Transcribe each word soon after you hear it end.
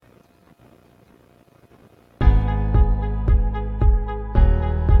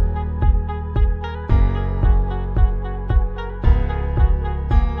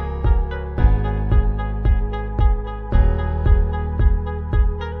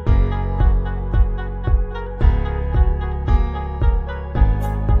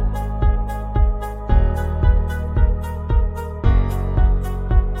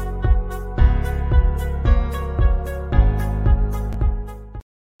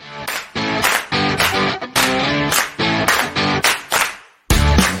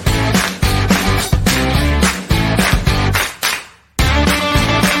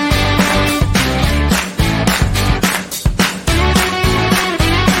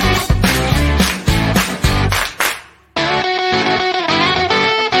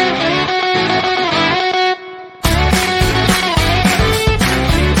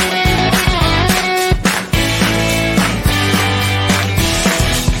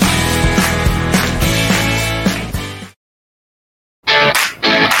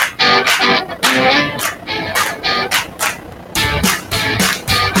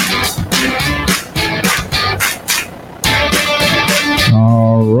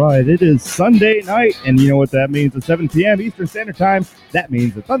right, it is Sunday night, and you know what that means. At 7 p.m. Eastern Standard Time, that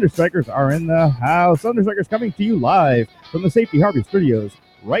means the Thunderstrikers are in the house. Thunderstrikers coming to you live from the Safety Harbor Studios,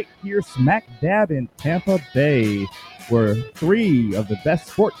 right here smack dab in Tampa Bay, where three of the best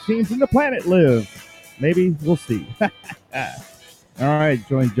sports teams in the planet live. Maybe, we'll see. All right,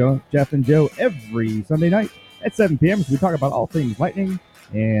 join Jeff and Joe every Sunday night at 7 p.m. as we talk about all things Lightning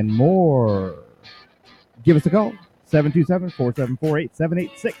and more. Give us a call,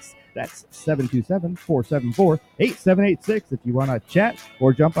 727-474-8786. That's 727-474-8786 if you want to chat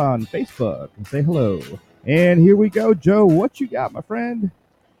or jump on Facebook and say hello. And here we go, Joe. What you got, my friend?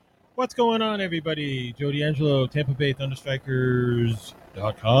 What's going on, everybody? Joe D'Angelo, Tampa Bay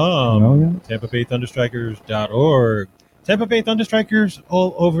Thunderstrikers.com, Oh, yeah. Tampa Bay Thunderstrikers.org, Tampa Bay Thunderstrikers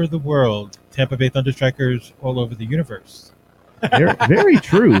all over the world, Tampa Bay Thunderstrikers all over the universe. Very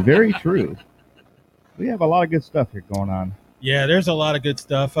true, very true. We have a lot of good stuff here going on. Yeah, there's a lot of good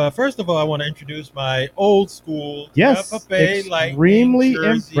stuff. First of all, I want to introduce my old school Yes, Tampa Bay extremely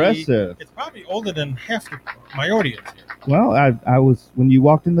Lightning jersey. impressive. It's probably older than half my audience here. Well, I was, when you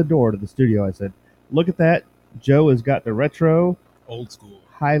walked in the door to the studio, I said, look at that. Joe has got the retro. Old school.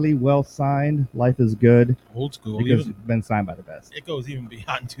 Highly well signed. Life is good. Old school. Because it's been signed by the best. It goes even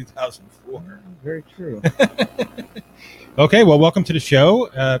beyond 2004. Very true. Okay, well, welcome to the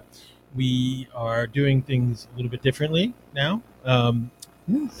show. We are doing things a little bit differently now.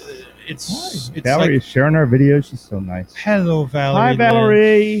 Yes. It's Valerie is sharing our videos. She's so nice. Hello, Valerie. Hi,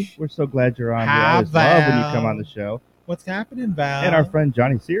 Valerie. We're so glad you're on. Hi, we always Val. love when you come on the show. What's happening, Val? And our friend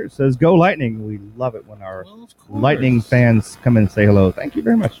Johnny Sears says, "Go Lightning." We love it when our Well, of course. Lightning fans come in and say hello. Thank you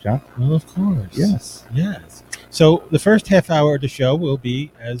very much, John. Well, of course. Yes. Yes. So the first half hour of the show will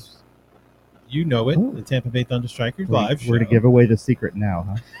be, as you know it, Oh. the Tampa Bay Thunderstrikers live show. We're to give away the secret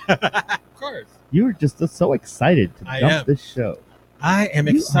now, huh? Of course. You were just so excited to I dump am. this show. I am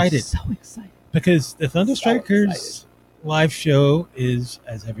You are excited so excited. because the Thunderstrikers excited. live show is,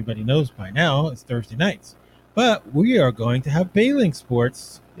 as everybody knows by now, it's Thursday nights. But we are going to have Bailing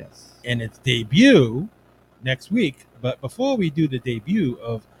Sports Yes. and its debut next week. But before we do the debut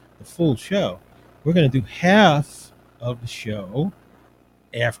of the full show, we're going to do half of the show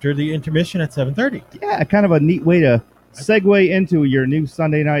after the intermission at 7:30. Yeah, kind of a neat way to segue into your new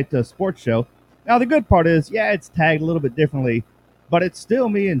Sunday night sports show. Now, the good part is, yeah, it's tagged a little bit differently, but it's still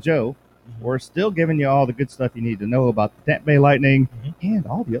me and Joe. We're still giving you all the good stuff you need to know about the Tampa Bay Lightning and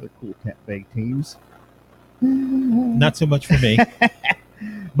all the other cool Tampa Bay teams. Not so much for me.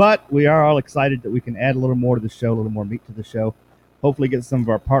 But we are all excited that we can add a little more to the show, a little more meat to the show. Hopefully get some of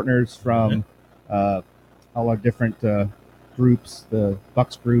our partners from all our different groups, the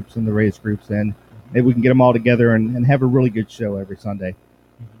Bucks groups and the Rays groups in. Maybe we can get them all together and have a really good show every Sunday.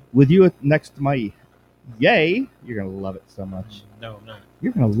 With you next to my yay, you're going to love it so much. No, I'm not.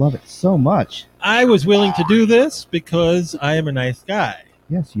 You're going to love it so much. I was willing to do this because I am a nice guy.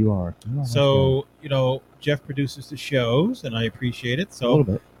 Yes, you are. So, you know, Jeff produces the shows, and I appreciate it. A So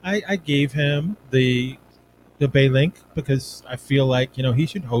little bit. I gave him the Bay link because I feel like, you know, he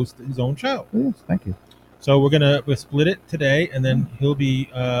should host his own show. Yes, thank you. So we'll split it today, and then he'll be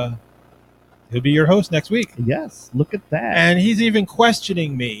your host next week. Yes, look at that. And he's even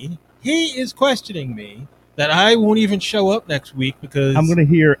questioning me. He is questioning me that I won't even show up next week because I'm going to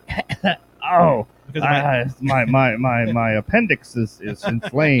hear, oh, because of my appendix is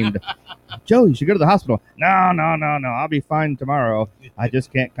inflamed. Joe, you should go to the hospital. No. I'll be fine tomorrow. I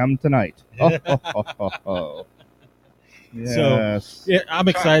just can't come tonight. Oh. Yes. So yeah, I'm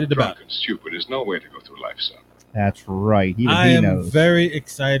excited about it. And stupid is no way to go through life, son. That's right. Even I he am knows. very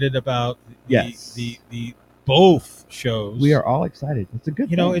excited about Yes. the both shows. We are all excited. It's a good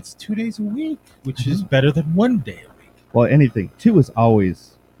You know, thing. it's 2 days a week, which is better than 1 day a week. Well, anything. 2 is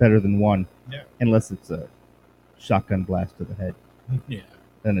always better than 1. Yeah. Unless it's a shotgun blast to the head. Yeah.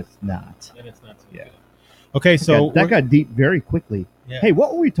 Then it's not. And it's not so Yeah. good. Okay, so that got deep very quickly. yeah. Hey,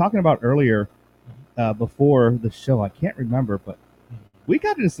 what were we talking about earlier before the show? I can't remember, but we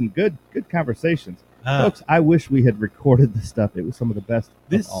got into some good conversations. Folks, I wish we had recorded this stuff. It was some of the best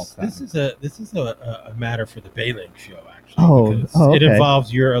of all time. This is a matter for the Bailing show, actually. Oh, because okay. It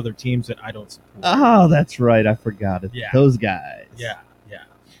involves your other teams that I don't support. Oh, that's right. I forgot it. Yeah. Those guys. Yeah.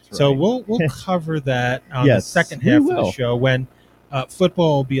 That's So right. we'll cover that on Yes, the second we half of will. the show when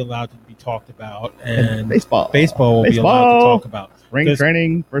football will be allowed to be talked about and baseball will be allowed to talk about. Spring 'Cause-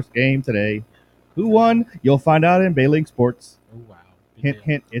 training, first game today. Who won? You'll find out in Bailing Sports. Oh, wow. Hint,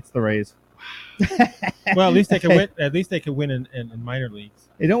 hint. It's the Rays. Well, at least they can win. At least they can win in minor leagues.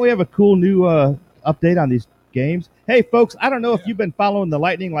 Hey, don't we have a cool new update on these games? Hey, folks, I don't know if you've been following the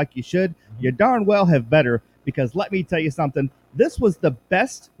Lightning like you should. You darn well have better, because let me tell you something. This was the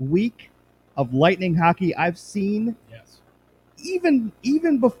best week of Lightning hockey I've seen. Yes.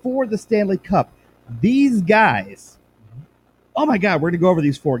 Even before the Stanley Cup. These guys, oh my God, we're going to go over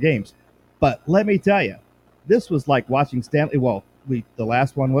these 4 games. But let me tell you, this was like watching Stanley. Well, the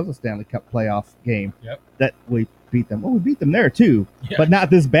last one was a Stanley Cup playoff game. Yep. That we beat them. Well, we beat them there too, but not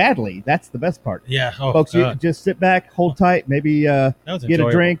this badly. That's the best part. Yeah. Oh, folks, you just sit back, hold tight, maybe get enjoyable.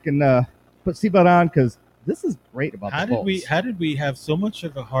 a drink and put seatbelt on because this is great about the Bolts. How did we have so much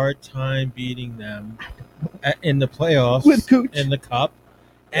of a hard time beating them in the playoffs with Cooch in the Cup?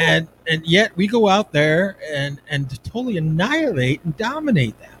 And yet we go out there and totally annihilate and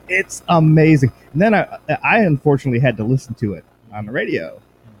dominate them. It's amazing. And then I unfortunately had to listen to it on the radio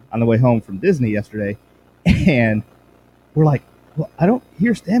on the way home from Disney yesterday. And we're like, well, I don't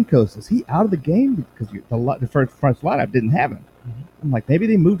hear Stamkos. Is he out of the game? Because the first lineup didn't have him. Mm-hmm. I'm like, maybe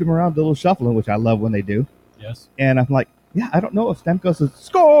they moved him around, a little shuffling, which I love when they do. Yes. And I'm like, yeah, I don't know if Stamkos is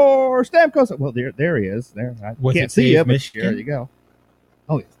score. Stamkos. Well, there he is. There, I can't see you, but there you go.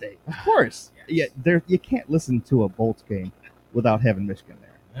 Oh, it's Dave. Of course. Yes. Yeah, you can't listen to a Bolts game without having Michigan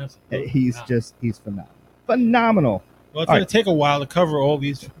there. Absolutely. He's phenomenal. Well, it's going to take a while to cover all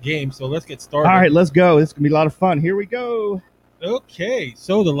these games, so let's get started. All right, let's go. This is going to be a lot of fun. Here we go. Okay,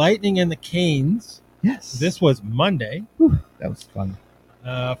 so the Lightning and the Canes. Yes. This was Monday. Whew, that was fun.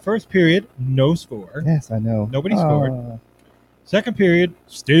 First period, no score. Yes, I know. Nobody scored. Second period,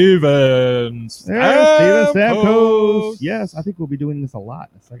 Steven Stamkos. Yes, I think we'll be doing this a lot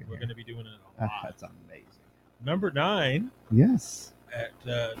in a second. We're going to be doing it a lot. That's amazing. Number 9. Yes. At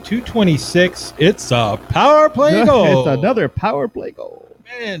 2:26, it's a power play goal. It's another power play goal.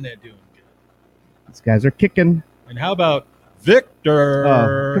 Man, they're doing good. These guys are kicking. And how about Victor?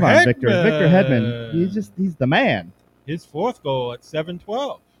 Oh, come on, Hedman. Victor Hedman. He's the man. His 4th goal at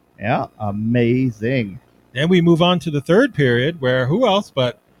 7:12. Yeah, amazing. Then we move on to the third period, where who else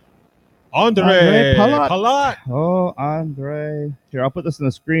but Andre Palat. Oh, Andre. Here, I'll put this on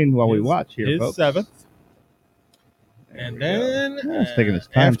the screen while we watch here, folks. His 7th. And then it's taking its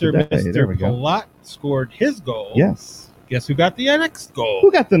time after today. Mr. Palat scored his goal, yes. Guess who got the next goal? Who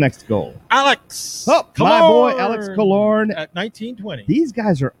got the next goal? Alex. Oh, my boy, Alex Killorn. At 19:20. These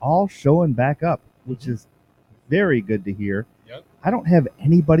guys are all showing back up, which is very good to hear. Yep. I don't have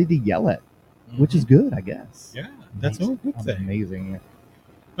anybody to yell at, which is good, I guess. Yeah, that's a good thing. Amazing.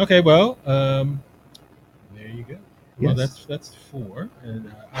 Okay, well, there you go. Well, Yes. that's 4. And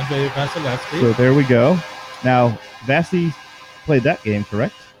Andre Vasilevsky. So there we go. Now, Vasi played that game,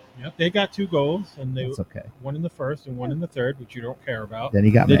 correct? Yep, they got 2 goals, and That's okay. one in the first and one in the third, which you don't care about. Then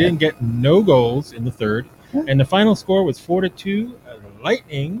he got They mad. didn't get no goals in the third, and the final score was 4-2.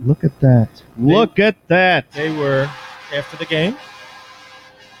 Lightning. Look at that! Look at that! They were after the game.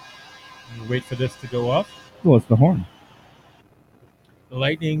 You wait for this to go off. Well, it's the horn. The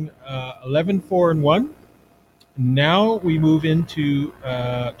Lightning 11-4-1. Now we move into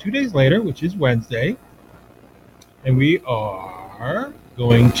 2 days later, which is Wednesday, and we are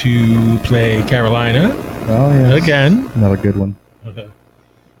going to play Carolina. Oh yeah, again. Another good one.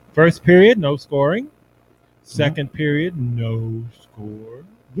 First period, no scoring. Second period, no score.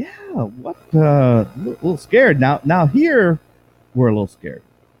 Yeah, what? A little scared now. Here, we're a little scared.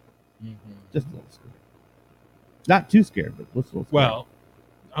 Just a little scared. Not too scared, but just a little scared. Well,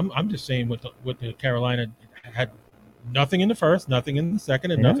 I'm just saying what the Carolina had nothing in the first, nothing in the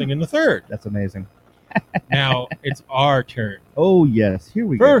second, and nothing in the third. That's amazing. Now it's our turn. Oh yes, here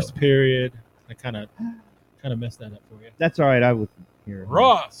we First go. period. I kind of messed that up for you. That's all right. I was here.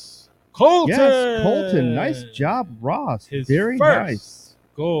 Ross Colton. Yes, Colton. Nice job, Ross. His very first nice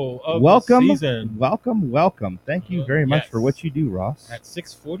goal of welcome, the season. Welcome. Thank you very much for what you do, Ross. At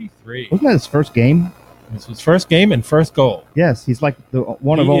 6:43. Wasn't that his first game? This was first game and first goal. Yes, he's like the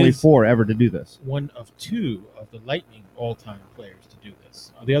one of only 4 ever to do this. One of 2 of the Lightning all-time players to do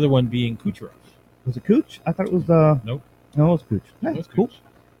this. The other one being Kucherov. Was it Cooch? I thought it was Nope. No, it was Cooch. It was cool. Cooch.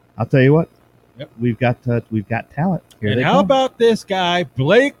 I'll tell you what. Yep. We've got talent. Here and how about this guy,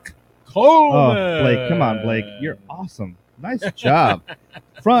 Blake Coleman? Oh, Blake, come on, Blake. You're awesome. Nice job.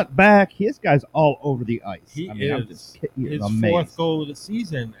 Front, back, his guy's all over the ice. He I'm is. just His amazed. 4th goal of the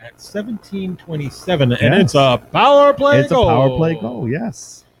season at 17:27, and it's a power play It's goal. a power play goal,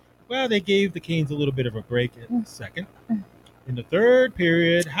 yes. Well, they gave the Canes a little bit of a break in the second. In the third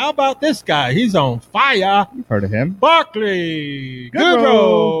period, how about this guy? He's on fire. You've heard of him. Barkley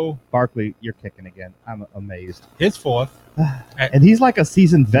Goodrow. Barkley, you're kicking again. I'm amazed. His 4th. And he's like a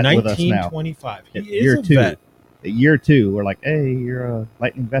seasoned vet with us now. 1925. He year is a 2. vet. Year 2, we're like, hey, you're a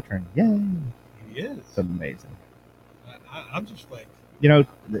Lightning veteran. Yay. He is. It's amazing. I'm just like... You know,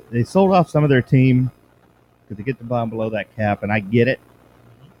 they sold off some of their team because they get the bottom below that cap, and I get it.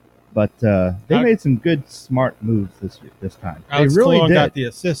 But they made some good, smart moves this time. Alex they really Colon did. got the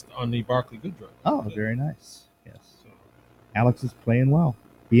assist on the Barkley Goodrow. Oh, very nice. Yes. Alex is playing well,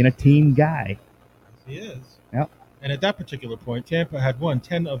 being a team guy. He is. Yep. And at that particular point, Tampa had won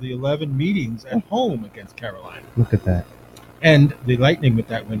 10 of the 11 meetings at home against Carolina. Look at that. And the Lightning, with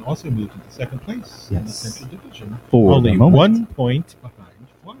that win, also moved into second place in the Yes. Central Division. For only the moment. 1 point behind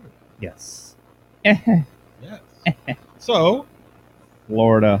Florida. Yes. Yes. So,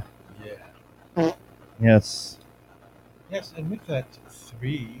 Florida. yeah. Yes. Yes, and with that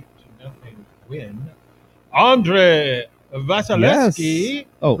 3-0 win, Andre Vasilevsky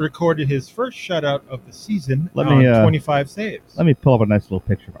Oh. recorded his first shutout of the season Let on me, 25 saves. Let me pull up a nice little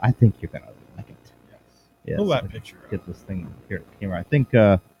picture. I think you're gonna like it. Yes. Pull that let me picture up. Get this thing here at the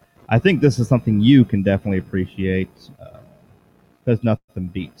camera. I think this is something you can definitely appreciate because nothing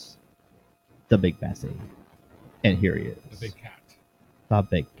beats the big Bassie. And here he is. The big cat. The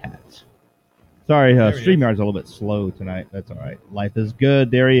big cat. Sorry, There he is. StreamYard's a little bit slow tonight. That's all right. Life is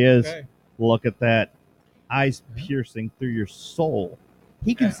good. There he is. Okay. Look at that. Eyes piercing through your soul.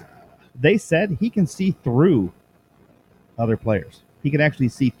 He can. They said he can see through other players. He can actually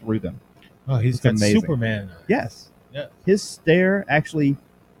see through them. Oh, he's It's got amazing. Superman eyes. Yes. Yeah. His stare actually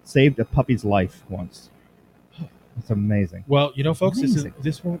saved a puppy's life once. It's amazing. Well, you know, folks, Amazing.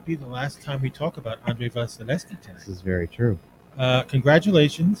 this won't be the last time we talk about Andre Vasilevsky tonight. This is very true.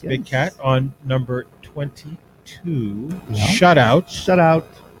 Congratulations, Big Yes. Cat, on number 22 Yeah. shutout. Shut out.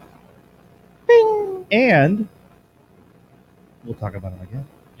 Bing. And we'll talk about him again.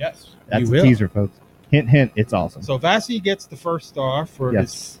 Yes, That's we a will. teaser, folks. Hint, hint. It's awesome. So Vasi gets the first star for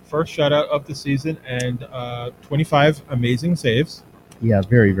Yes. his first shutout of the season and 25 amazing saves. Yeah,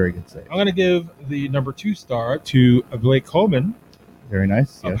 very, very good save. I'm going to give the number 2 star to Blake Coleman. Very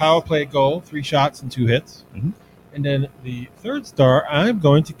nice. A Yes. power play goal, 3 shots and 2 hits. Mhm. And then the third star, I'm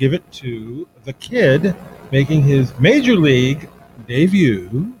going to give it to the kid making his major league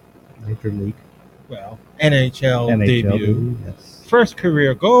debut. Major League. Well, NHL debut. Yes. First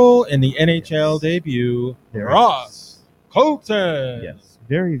career goal in the NHL debut, There it Ross Colton. Yes.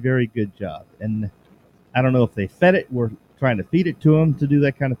 Very, very good job. And I don't know if they fed it, were trying to feed it to him to do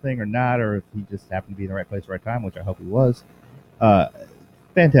that kind of thing or not, or if he just happened to be in the right place, right time, which I hope he was.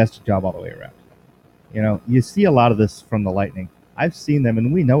 Fantastic job all the way around. You know, you see a lot of this from the Lightning. I've seen them,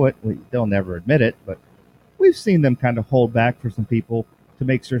 and we know it. They'll never admit it, but we've seen them kind of hold back for some people to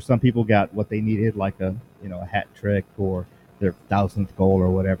make sure some people got what they needed, like a hat trick or their 1,000th goal or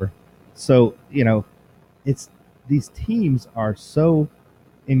whatever. So, it's these teams are so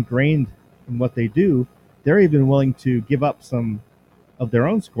ingrained in what they do, they're even willing to give up some of their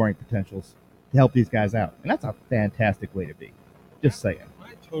own scoring potentials to help these guys out. And that's a fantastic way to be. Just saying.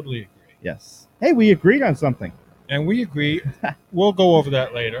 I totally agree. Yes. Hey, we agreed on something. And we agree. We'll go over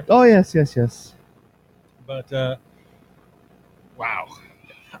that later. Oh, yes. But, wow.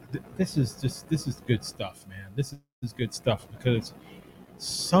 This is good stuff, man. This is good stuff because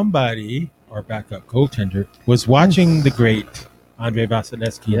somebody, our backup goaltender, was watching the great Andre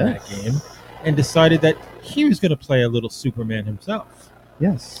Vasilevsky in that game and decided that he was going to play a little Superman himself.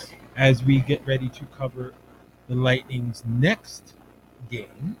 Yes. As we get ready to cover the Lightning's next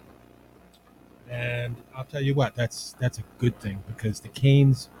game. And I'll tell you what, that's a good thing because the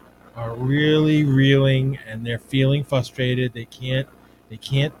Canes are really reeling and they're feeling frustrated. They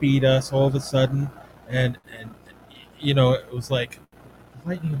can't beat us all of a sudden. And it was like the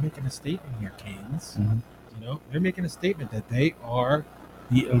Lightning are making a statement here, Canes. Mm-hmm. They're making a statement that they are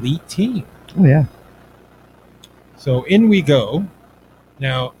the elite team. Oh, yeah. So in we go.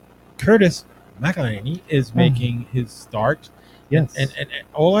 Now, Curtis McElhinney is making his start. Yes. And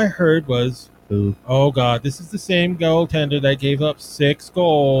all I heard was, oh, God, this is the same goaltender that gave up 6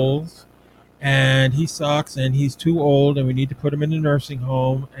 goals, and he sucks, and he's too old, and we need to put him in a nursing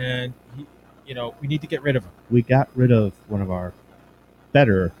home, and, we need to get rid of him. We got rid of one of our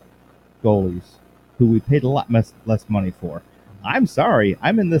better goalies who we paid a lot less money for. I'm sorry.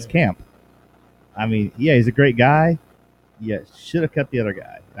 I'm in this camp. I mean, yeah, he's a great guy. Yeah, should have kept the other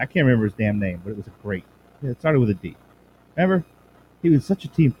guy. I can't remember his damn name, but it was a great. It started with a D. Remember? He was such a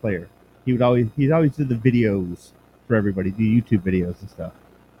team player. He always did the videos for everybody, do YouTube videos and stuff.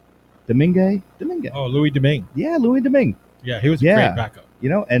 Domingue? Oh, Louis Domingue. Yeah, Louis Domingue. Yeah, he was a great backup.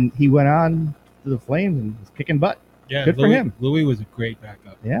 And he went on to the Flames and was kicking butt. Yeah, Good for him. Louis was a great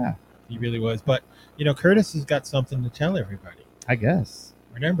backup. Yeah. He really was. But, Curtis has got something to tell everybody. I guess.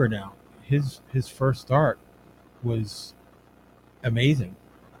 Remember now, his first start was amazing.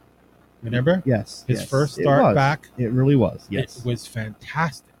 Remember? Yes. His first start back. It really was. Yes. It was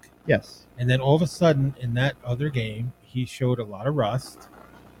fantastic. Yes. And then all of a sudden, in that other game, he showed a lot of rust,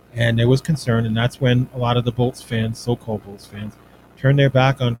 and there was concern, and that's when a lot of the Bolts fans, so-called Bolts fans, turned their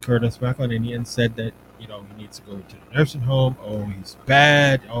back on Curtis, back on Indy, and said that he needs to go to the nursing home. Oh, he's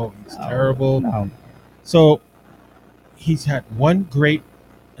bad. Oh, he's terrible. No. So he's had one great,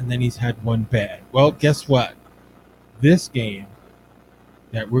 and then he's had one bad. Well, guess what? This game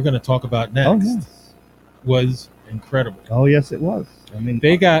that we're going to talk about next was incredible. Oh, yes, it was. I mean,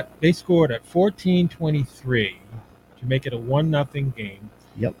 they scored at 14-23 to make it a 1-0 game.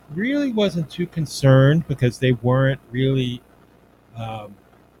 Yep. Really wasn't too concerned because they weren't really.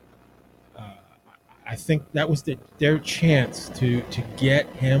 I think that was their chance to get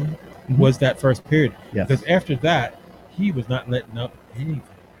him was that first period. Yes. Because after that, he was not letting up anything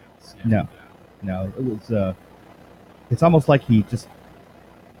else. No, it was. It's almost like he just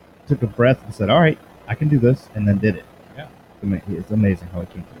took a breath and said, "All right, I can do this," and then did it. Yeah, it's amazing how it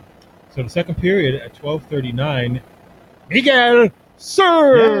came through. So the second period at 12:39, Miguel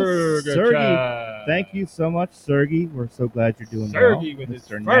Sergachev. Yes, Sergey. Thank you so much, Sergey. We're so glad you're doing Sergey well. with his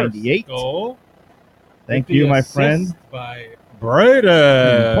Mr. first 98 goal. Thank you, my friend. By Braden.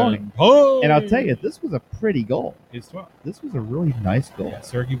 And I'll tell you, this was a pretty goal. His 12. This was a really nice goal. Yeah,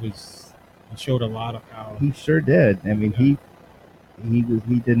 Sergey he showed a lot of power. He sure did. I mean, he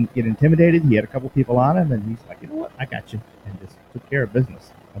didn't get intimidated. He had a couple people on him, and he's like, you know what, I got you, and just took care of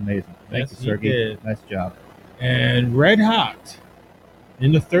business. Amazing. Thank you, Sergey. Nice job. And red hot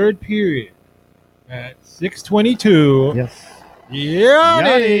in the third period at 6:22. Yes.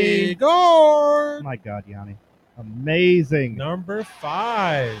 Yanni Gord. My God, Yanni. Amazing. Number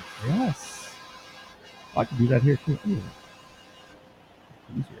 5. Yes. I can do that here too.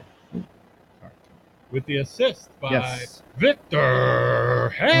 Easier. Sorry. With the assist by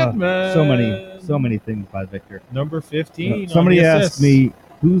Victor Hedman. So many things by Victor. Number 15. Somebody asked me,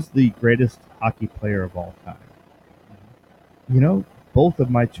 who's the greatest hockey player of all time? Both of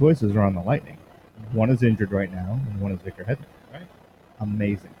my choices are on the Lightning. One is injured right now, and one is Victor Hedman. Right.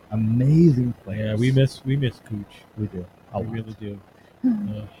 Amazing players. Yeah, we miss Cooch. We do. We really do.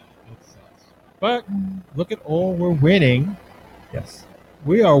 It sucks. But look at all we're winning. Yes.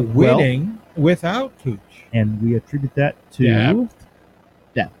 We are winning without Cooch. And we attribute that to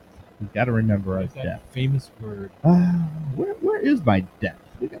depth. We've got to remember our that depth. Famous word. Where is my depth?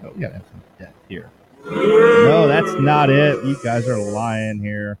 We got to have some depth here. No, that's not it. You guys are lying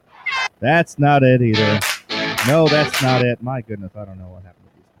here. That's not it either. No, that's not it. My goodness, I don't know what happened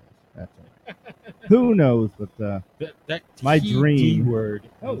to these guys. That's all. Who knows? But that my dream word.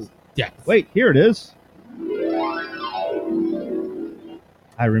 Oh, depth. Wait, here it is.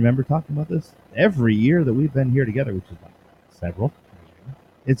 I remember talking about this every year that we've been here together, which is like several.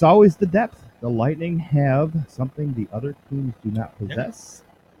 It's always the depth. The Lightning have something the other teams do not possess,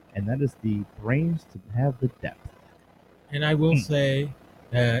 and that is the brains to have the depth. And I will say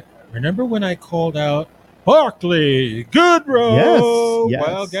that, remember when I called out Barclay Goodrow? Yes.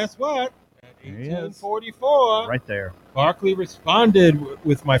 Well, guess what? At 18:44, right there, Barclay responded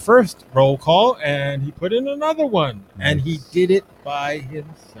with my first roll call, and he put in another one, and he did it by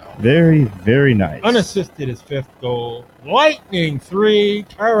himself. Very, very nice. Unassisted, his 5th goal. Lightning 3,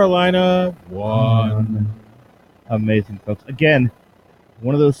 Carolina 1. Amazing, folks. Again,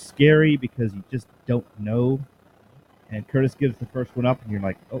 one of those scary because you just don't know. And Curtis gives the first one up, and you're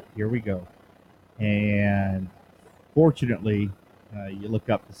like, oh, here we go. And fortunately, you look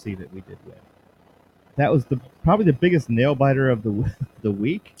up to see that we did win. That was probably the biggest nail biter of the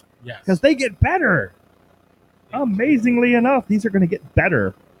week. Yes. Because they get better. Amazingly enough, these are going to get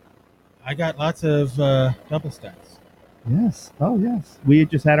better. I got lots of double stats. Yes. Oh, yes. We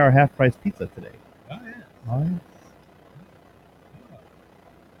just had our half-price pizza today. Oh, yeah. Oh, yeah.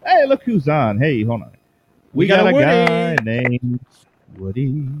 Hey, look who's on. Hey, hold on. We got a guy named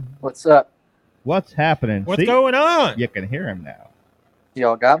Woody. What's up? What's happening? What's going on? You can hear him now.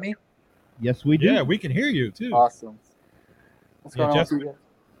 Y'all got me? Yes, we do. Yeah, we can hear you, too. Awesome. What's going on with you?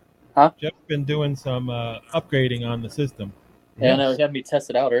 Jeff's been doing some upgrading on the system. Yeah, I know. He had me test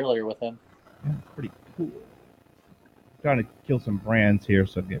it out earlier with him. Yeah, pretty cool. Trying to kill some brands here,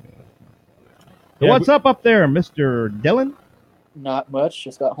 so give me So what's up there, Mr. Dillon? Not much.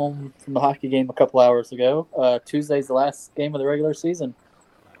 Just got home from the hockey game a couple hours ago. Tuesday's the last game of the regular season.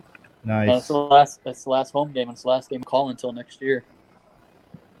 Nice. And it's the last home game, and it's the last game call until next year.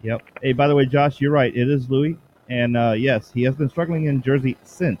 Yep. Hey, by the way, Josh, you're right. It is Louis. And, yes, he has been struggling in Jersey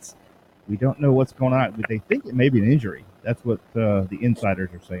since. We don't know what's going on. But they think it may be an injury. That's what the insiders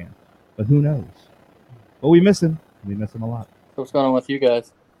are saying. But who knows? But we miss him. We miss him a lot. So what's going on with you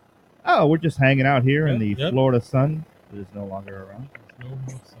guys? Oh, we're just hanging out here in the Florida sun. It is no longer around. No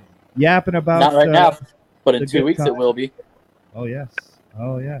more sun. yapping about Not right now, but in the 2 good weeks time. it will be. Oh yes.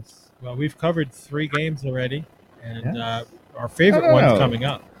 Well, we've covered 3 games already, and Yes. our favorite No. one's coming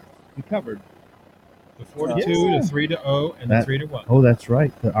up. We covered. The 4-2, Yeah. the 3-0, and That- the 3-1. Oh, that's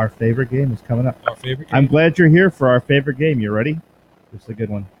right. Our favorite game is coming up. Our favorite game. I'm glad you're here for our favorite game. You ready? This is a good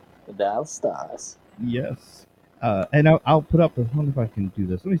one. The Dallas Stars. Yes. And I'll put up. I wonder if I can do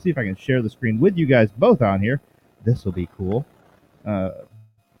this. Let me see if I can share the screen with you guys both on here. This will be cool.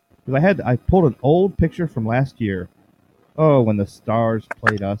 Because I pulled an old picture from last year. Oh, when the Stars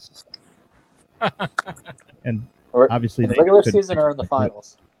played us. And obviously in the they regular couldn't season or in the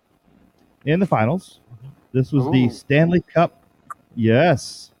finals? In the finals. This was the Ooh. Stanley Cup.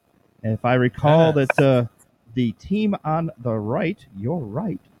 Yes. And if I recall Yes. that the team on the right, your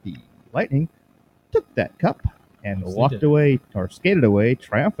right, the Lightning, took that cup and Yes, they walked did. away or skated away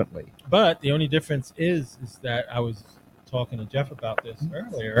triumphantly. But the only difference is that I was talking to Jeff about this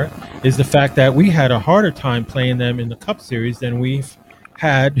earlier, is the fact that we had a harder time playing them in the Cup Series than we've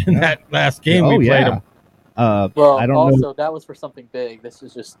had in that last game we played them. Well, I don't also, know. that was for something big. This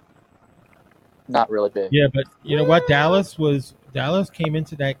is just not really big. Yeah, but you know what? Dallas came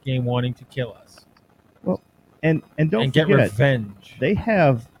into that game wanting to kill us And don't and get forget, revenge. they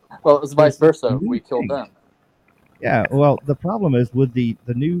have. Well, it was vice versa. New We killed thing. them. Yeah, well, the problem is with the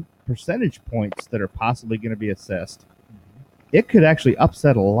new percentage points that are possibly going to be assessed, it could actually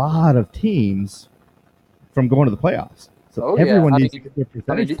upset a lot of teams from going to the playoffs. So Oh, yeah. everyone I needs mean, to get their I mean,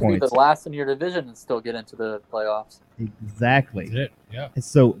 percentage you can be points. the last in your division and still get into the playoffs. Exactly. That's it. Yeah.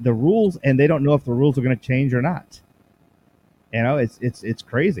 So the rules, and they don't know if the rules are going to change or not. You know, it's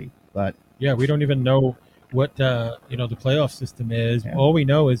crazy. But Yeah, we don't even know what the playoff system is. Yeah. All we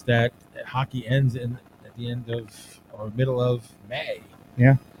know is that hockey ends at the end of or middle of May.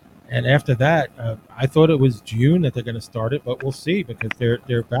 Yeah. And after that, I thought it was June that they're going to start it, but we'll see because they're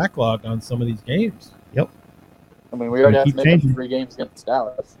backlogged on some of these games. I mean, we already have to Keep make changing. up 3 games against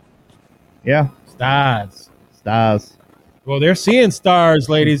Dallas. yeah, Stars. stars. Well, they're seeing stars,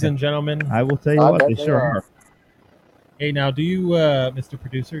 ladies and gentlemen. I will tell you I what, bet they they sure are. are. Hey, now, do you, Mr.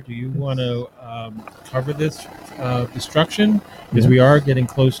 Producer, do you want to cover this destruction? Because Yeah. we are getting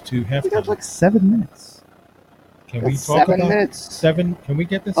close to We got halftime. like 7 minutes. Can we That's talk 7 about minutes. 7? Can we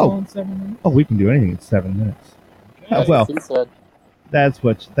get this Oh. all in 7 minutes? Oh, we can do anything in 7 minutes. Okay. Well, He said, that's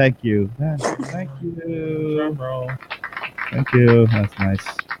what. Thank you. Thank you. Drum roll. Thank you. That's nice.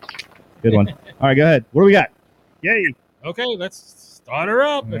 Good one. All right, go ahead. What do we got? Yay! Okay, let's start her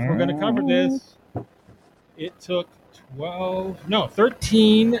up if we're going to cover this. It took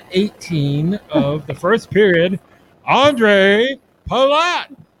 13-18 of the first period. Andre Palat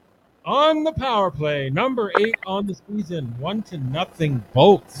on the power play, number 8 on the season, 1-0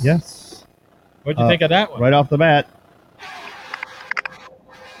 Bolts. Yes. What'd you think of that one? Right off the bat.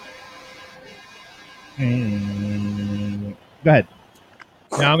 Go ahead.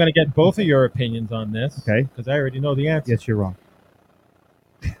 Now I'm going to get both of your opinions on this. Okay. Because I already know the answer. Yes, you're wrong.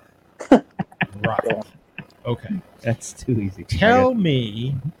 Right. Okay. That's too easy. Tell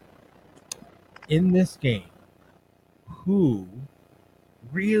me, in this game, who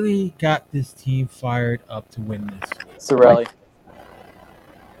really got this team fired up to win this? Sorelli.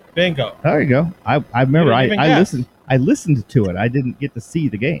 Bingo. There you go. I remember. You didn't even I guess. listened. I listened to it. I didn't get to see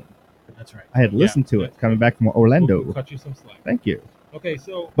the game. That's right. I had listened to it coming back from Orlando. We'll cut you some slack. Thank you. Okay,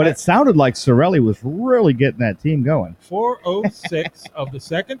 so But it sounded like Sorelli was really getting that team going. 4:06 of the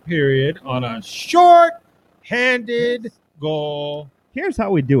second period on a short-handed goal. Here's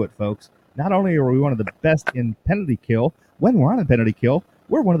how we do it, folks. Not only are we one of the best in penalty kill, when we're on a penalty kill,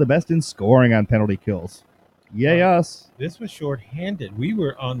 we're one of the best in scoring on penalty kills. Yay, us. This was short-handed. We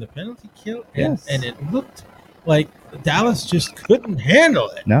were on the penalty kill, Yes. and it looked like Dallas just couldn't handle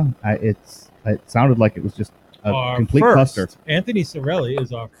it. No, it sounded like it was just a Our complete first, cluster. Anthony Sorelli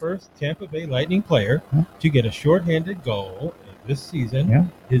is our first Tampa Bay Lightning player to get a short-handed goal this season. Yeah.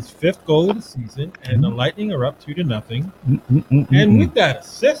 His 5th goal of the season, and the Lightning are up 2-0. And And with that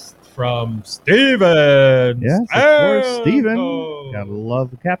assist from Steven. yes, of course, Steven. Gotta love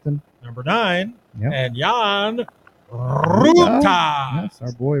the captain. Number 9. Yep. And Jan Ruta. Yes,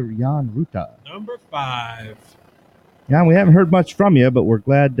 our boy Jan Ruta. Number 5. Jan, we haven't heard much from you, but we're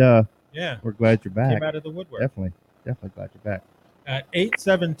glad. Yeah. We're glad you're back. Came out of the woodwork. Definitely glad you're back. At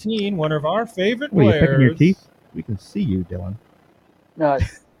 8:17, one of our favorite What, you players. picking your teeth? We can see you, Dylan. No,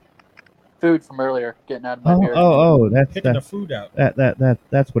 it's food from earlier getting out of my beard. That's Picking the food out.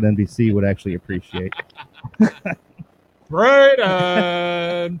 that's what NBC would actually appreciate.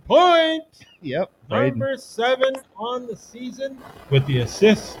 Braden Point. Yep. Braden. Number 7 on the season with the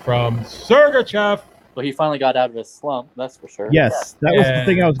assist from Sergachev. Well, he finally got out of his slump, that's for sure. Yes, that was the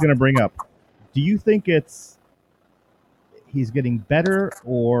thing I was going to bring up. Do you think it's he's getting better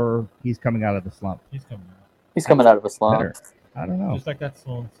or he's coming out of the slump? He's coming out. He's coming out of a slump. Better. I don't know. Just like that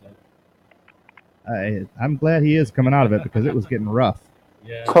song said. I'm glad he is coming out of it because it was getting rough.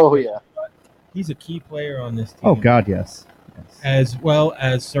 Yeah. Oh, yeah. He's a key player on this team. Oh, God, yes. As well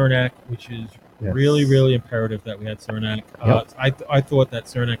as Cernak, which is really, really imperative that we had Cernak. Yep. I thought that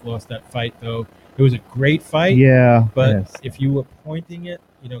Cernak lost that fight, though. It was a great fight. Yeah. But if you were pointing it,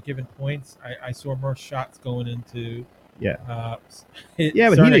 giving points, I saw more shots going into. Yeah. But Cernak's he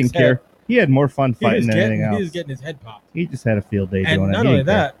didn't care. head. He had more fun fighting than anything else. He was getting his head popped. He just had a field day doing it. And not only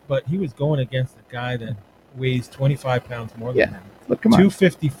that, but he was going against a guy that weighs 25 pounds more than him. Look, come on.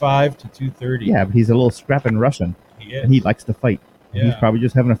 255 to 230. Yeah, but he's a little scrapping Russian. He is. And he likes to fight. Yeah. He's probably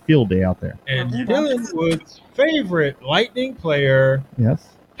just having a field day out there. And Dylan Wood's favorite Lightning player, Yes.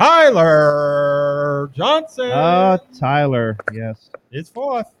 Tyler Johnson. Tyler, yes. It's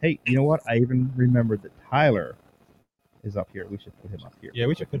fourth. Hey, you know what? I even remembered that Tyler is up here. We should put him up here. Yeah,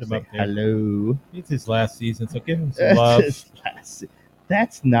 we should put him up there. Hello. It's his last season, so give him some love.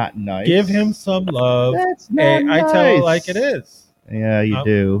 That's not nice. Give him some love. That's not nice. I tell it like it is. Yeah, you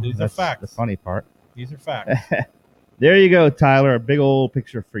do. These That's are facts. The funny part. These are facts. There you go, Tyler. A big old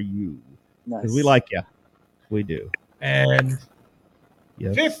picture for you. Nice. Because we like you. We do. And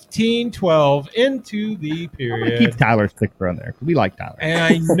 15-12 into the period. Keep Tyler's picture on there. We like Tyler. And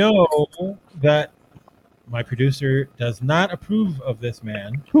I know that my producer does not approve of this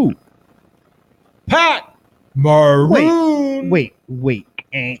man. Who? Pat Maroon. Wait.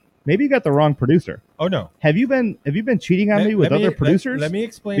 Maybe you got the wrong producer. Oh no. Have you been cheating on me with other producers? Let me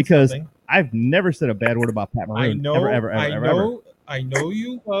explain because something. I've never said a bad word about Pat Maroon. I know. Ever. I know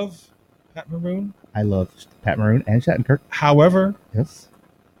you love Pat Maroon. I love Pat Maroon and Shattenkirk. However, yes,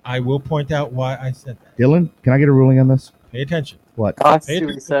 I will point out why I said that. Dylan, can I get a ruling on this? Pay attention. What? Let's see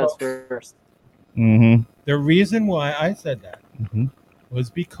what he says first. Mm-hmm. The reason why I said that was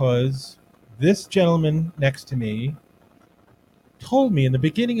because this gentleman next to me told me in the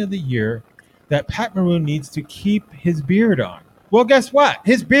beginning of the year that Pat Maroon needs to keep his beard on. Well, guess what?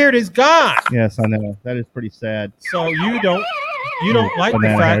 His beard is gone. Yes, I know. That is pretty sad. So you don't like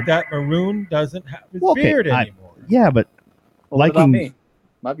the fact that Maroon doesn't have his beard anymore. Yeah, but liking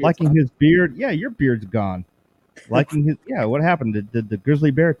his beard, your beard's gone. Liking his, what happened? Did the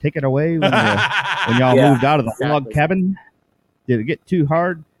grizzly bear take it away when y'all moved out of the log cabin? Did it get too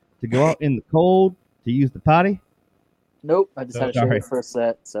hard to go out in the cold to use the potty? Nope, I just had to shave it for a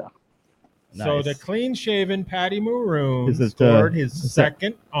set. So So the clean-shaven Patty Maroon scored his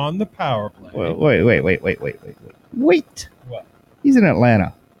second on the power play. Wait. What? He's in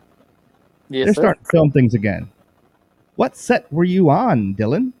Atlanta. Yes, They're starting to film things again. What set were you on,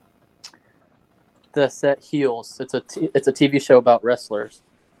 Dylan? The set Heels. It's a TV show about wrestlers.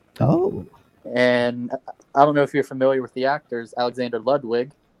 Oh. And I don't know if you're familiar with the actors, Alexander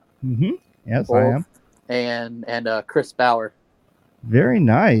Ludwig. Mm-hmm. Yes, I am. And Chris Bauer. Very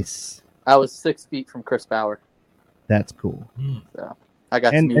nice. I was 6 feet from Chris Bauer. That's cool. So I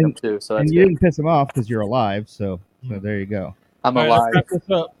got to meet him too. So that's you didn't piss him off because you're alive. So there you go. I'm alive. Let's wrap this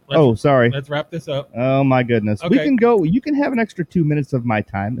up. Sorry. Let's wrap this up. Oh my goodness. Okay. We can go. You can have an extra 2 minutes of my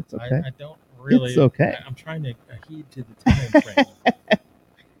time. It's okay. I don't really. It's okay. I'm trying to heed to the time frame.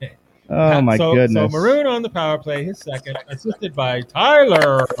 Oh my goodness. So Maroon on the power play, his second, assisted by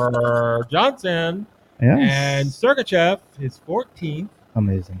Tyler Johnson and Sergachev, his 14th.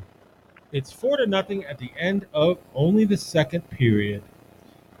 Amazing. It's 4-0 at the end of only the second period.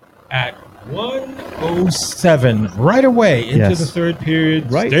 At 1:07, right away into the third period.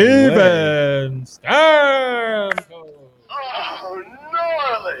 Right. Steven Stamkos. Oh,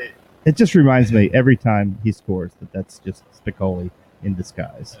 gnarly! It just reminds me every time he scores that's just Spicoli in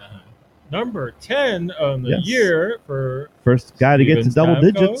disguise. Number 10 on the year for first guy to get to double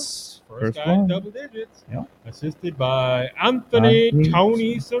Stamkos. digits. First guy in double digits. Yep. Assisted by Anthony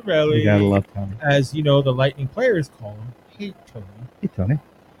Tony Cirelli. You gotta love Tony. As you know, the Lightning players call him. Hey, Tony. Hey, Tony.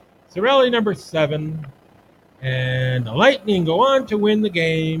 Cirelli, number 7. And the Lightning go on to win the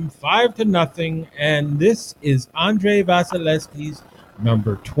game 5-0. And this is Andre Vasilevsky's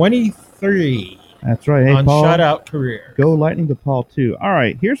number 23. That's right. Hey, on Paul, shutout career. Go Lightning to Paul, too. All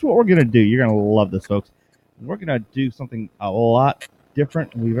right, here's what we're going to do. You're going to love this, folks. We're going to do something a lot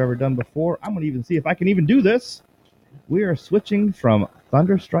different than we've ever done before. I'm going to even see if I can even do this. We are switching from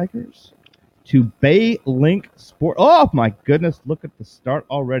Thunderstrikers to Bay Link Sport. Oh, my goodness. Look at the start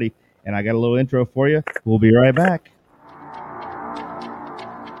already. And I got a little intro for you. We'll be right back.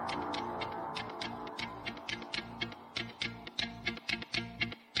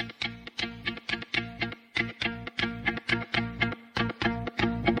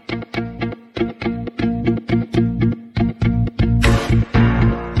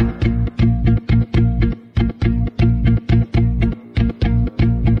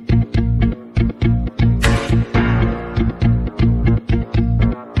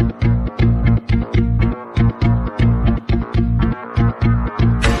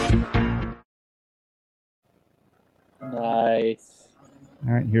 Nice.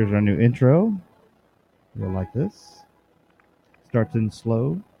 All right, here's our new intro. You'll like this. Starts in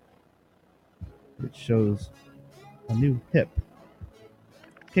slow. It shows a new hip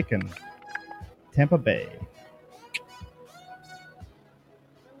kicking Tampa Bay.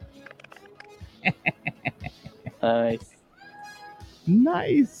 Nice.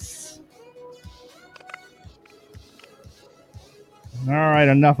 Nice. All right,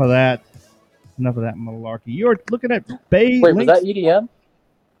 enough of that. Enough of that malarkey. You're looking at Bay Wait, was Links. that EDM?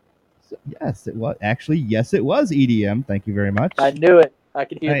 Yes, it was. Actually, yes, it was EDM. Thank you very much. I knew it. I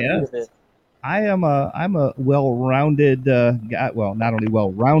could hear Hey, the beat yes. of it. I'm a well-rounded guy. Well, not only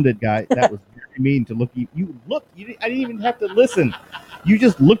well-rounded guy. That was very mean to look. You look. I didn't even have to listen. You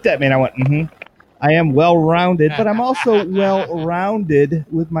just looked at me, and I went, "Mm-hmm." I am well-rounded, but I'm also well-rounded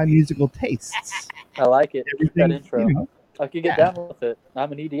with my musical tastes. I like it. Keep that Everything, intro. you know. I could get Yeah. down with it.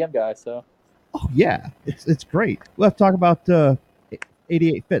 I'm an EDM guy, so. Oh yeah, it's great. We'll have to talk about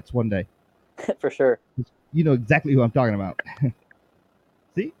 88 Fits one day. For sure. You know exactly who I'm talking about.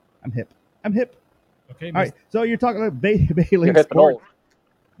 See, I'm hip. Okay. All right, so you're talking about Bay You're Link hip and Sport. old.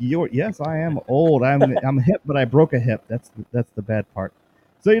 Yes, I am old. I'm hip, but I broke a hip. That's the bad part.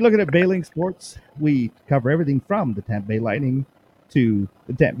 So you're looking at Bay Link Sports. We cover everything from the Tampa Bay Lightning to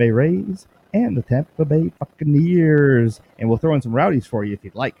the Tampa Bay Rays and the Tampa Bay Buccaneers, and we'll throw in some rowdies for you if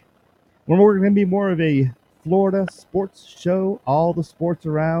you'd like. We're going to be more of a Florida sports show. All the sports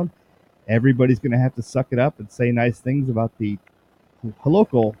around. Everybody's going to have to suck it up and say nice things about the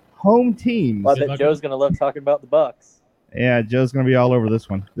local home teams. Well, I bet Joe's going to love talking about the Bucks. Yeah, Joe's going to be all over this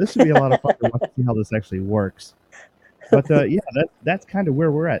one. This should be a lot of fun to watch, see how this actually works. But yeah, that's kind of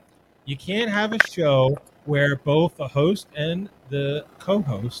where we're at. You can't have a show where both the host and the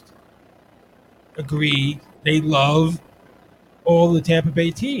co-host agree they love all the Tampa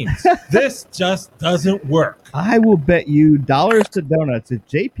Bay teams. This just doesn't work. I will bet you dollars to donuts if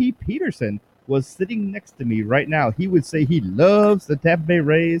J.P. Peterson was sitting next to me right now, he would say he loves the Tampa Bay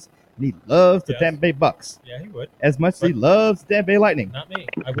Rays and he loves the Tampa Bay Bucks. Yeah, he would. As much as he loves the Tampa Bay Lightning. Not me.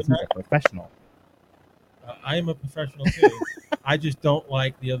 I would He's not. a professional. I am a professional too. I just don't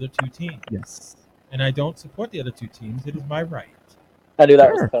like the other two teams. Yes. And I don't support the other two teams. It is my right. I knew that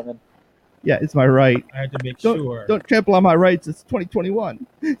Sure. was coming. Yeah, it's my right. I had to make Don't, sure. don't trample on my rights. It's 2021.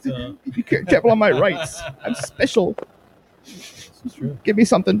 So, You can't trample on my rights. I'm special. this is true. Give me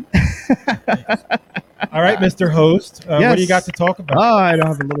something. All right, Mr. Host. What Yes. do you got to talk about? I don't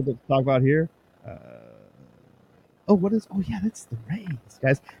have a little bit to talk about here. What is? Oh, yeah, that's the Rays,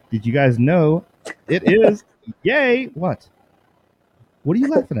 guys. Did you guys know it is? Yay! What? What are you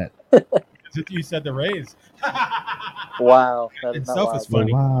laughing at? You said the Rays. Wow. That is not Itself wild. is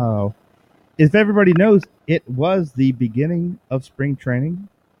funny. Wow! If everybody knows, it was the beginning of spring training.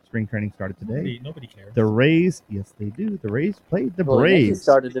 Spring training started today. Nobody cares. The Rays, yes, they do. The Rays played the Well, the Yankees Braves.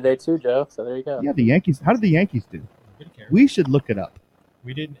 started today too, Joe. So there you go. Yeah, the Yankees. How did the Yankees do? Nobody cares. We should look it up.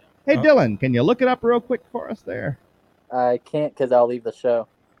 We didn't. Hey, Oh. Dylan, can you look it up real quick for us there? I can't because I'll leave the show.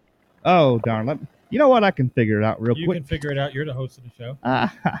 Oh, darn. You know what? I can figure it out real You quick. can figure it out. You're the host of the show.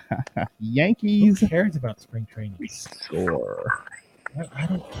 Who Yankees cares about spring training? score. I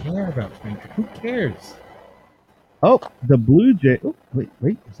don't care about spring training. Who cares? Oh, the Blue Jays. Oh, wait,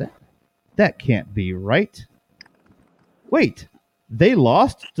 is that? That can't be right. Wait, they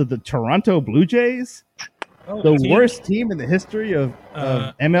lost to the Toronto Blue Jays? Oh, The team- worst team in the history of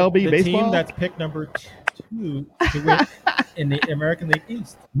MLB the baseball? team that's picked number 2 to win in the American League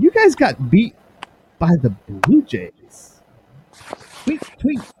East. You guys got beat by the Blue Jays.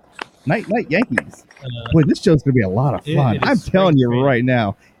 Tweet. Night, Yankees. Boy, this show's going to be a lot of fun. it is I'm telling spring you training. right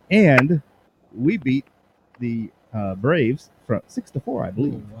now. And we beat the Braves from 6-4, I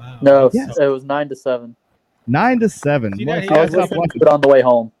believe. Oh, wow. No, Yes. it was 9-7. 9-7. See Boy, that? see, He I has stopped even- watching. Put on the way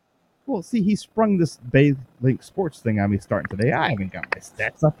home. Well, see, he sprung this Bay Link Sports thing on me starting today. I haven't got my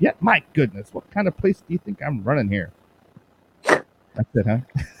stats up yet. My goodness, what kind of place do you think I'm running here? That's it,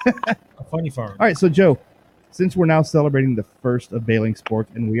 huh? A funny farm. All right, so Joe, since we're now celebrating the first of Bay Link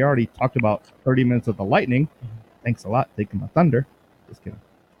Sports, and we already talked about 30 minutes of the Lightning, thanks a lot, taking my thunder. Just kidding.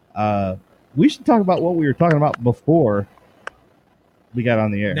 We should talk about what we were talking about before we got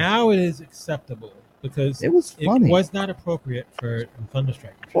on the air. Now it is acceptable because It was funny. It was not appropriate for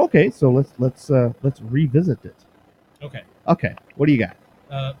Thunderstrikers. Okay, so let's revisit it. Okay. Okay, what do you got?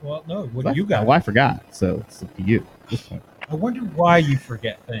 Well, no. What do you got? Oh, I forgot. So it's up to you at this point. I wonder why you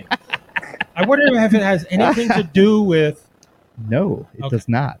forget things. I wonder if it has anything to do with. No, it Okay. does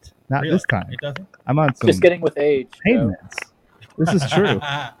not. Not Really? this time. It doesn't. I'm on some Just getting with age. pain Joe. meds. This is true.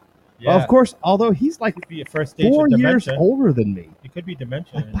 Yeah. Well, of course, although he's like It could be a first stage 4 of years dementia. older than me, It could be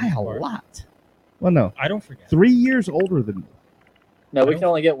dementia. like in by this a part. lot. Well, no, I don't forget. 3 years older than me. No, we can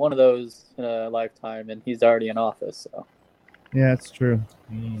only get one of those in a lifetime, and he's already in office. So. Yeah, it's true.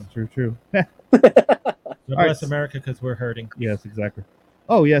 Mm. It's true. God All bless right. America because we're hurting. Yes, exactly.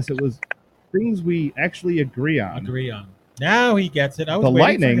 Oh, yes, it was things we actually agree on. Now he gets it. I was The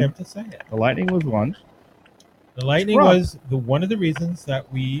waiting Lightning- for him to say it. The Lightning was one. The Lightning Trump. was one of the reasons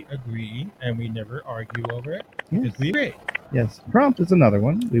that we agree and we never argue over it because Yes. we agree. Yes, Trump is another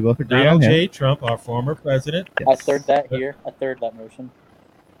one. We both agree Donald on him. J. Trump, our former president. Yes. I third that here. I third that motion.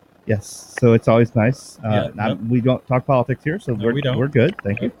 Yes, so it's always nice. Yep. We don't talk politics here, so No, we don't. we're good.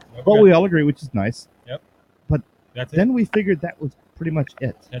 Thank you. Yep, But we're we good. all agree, which is nice. That's it. Then we figured that was pretty much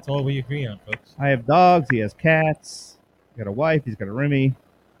it. That's all we agree on, folks. I have dogs. He has cats. I got a wife. He's got a Remy.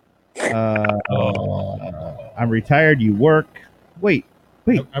 I'm retired. You work. Wait.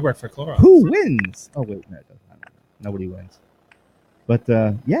 I work for Clorox. Who wins? Oh wait, no, it doesn't matter. Nobody wins. But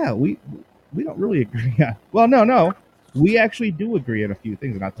yeah, we don't really agree on. Well, no, we actually do agree on a few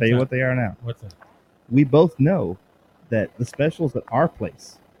things, and I'll tell you what they are now. What's that? We both know that the specials at our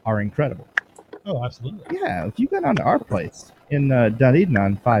place are incredible. Oh, absolutely. Yeah, if you got onto our place in Dunedin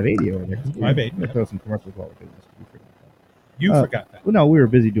on 580 over there, 580, we'll yeah. throw some commercials while we're doing this. You forgot that. Well, no, we were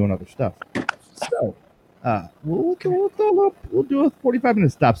busy doing other stuff. So, we'll do a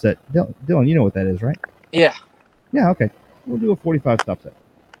 45-minute stop set. Dylan, you know what that is, right? Yeah. Yeah, okay. We'll do a 45 stop set.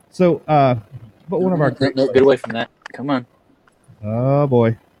 So, but one of our No, get away from that. Come on. Oh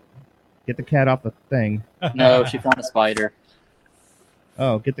boy, get the cat off the thing. No, she found a spider.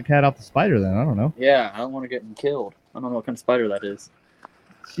 Oh, get the cat off the spider then. I don't know. Yeah, I don't want her getting killed. I don't know what kind of spider that is.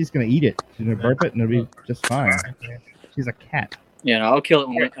 She's gonna eat it. She's gonna burp it, and it'll be just fine. She's a cat. Yeah, no, I'll kill it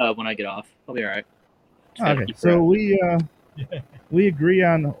when I get off. I'll be all right. Okay, so we agree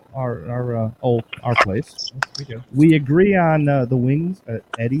on our place. Yes, we do. We agree on the wings at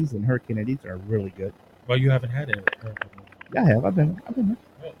Eddie's and Hurricane Eddie's are really good. Well, you haven't had it. Yeah, I have. I've been there.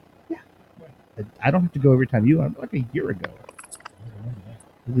 Oh. Yeah. I don't have to go every time you went. Like a year ago.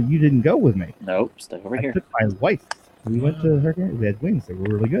 You didn't go with me. Nope, stay over I here. took my wife. We went to Hurricane. We had wings. They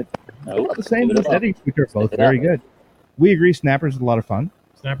were really good. Nope. About the same Give it as up. Eddie's, which are both Stick it very out. good. We agree Snappers is a lot of fun.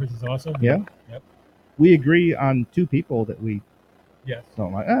 Snappers is awesome. Yeah. Yep. We agree on two people that we Yes.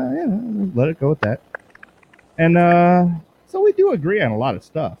 don't like. Yeah, we'll let it go with that. And so we do agree on a lot of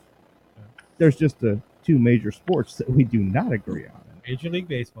stuff. There's just the two major sports that we do not agree on. Major League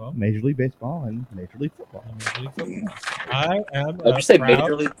Baseball. Major League Baseball and Major League Football. And Major League Football. I am Did a you say proud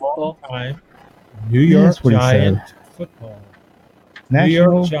Major League Football? time New York That's what he Giant said. football.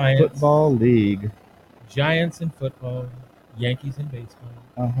 National York Giants. Football League. Giants in football. Yankees in baseball.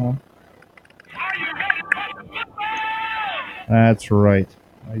 Uh-huh. That's right.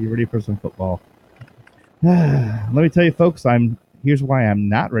 Are you ready for some football? Let me tell you, folks, here's why I'm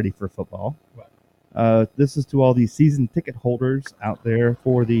not ready for football. What? This is to all the season ticket holders out there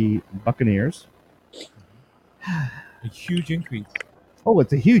for the Buccaneers. A huge increase. Oh,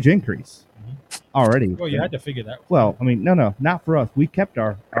 it's a huge increase already. Well, you had to figure that. Well, I mean, no, not for us. We kept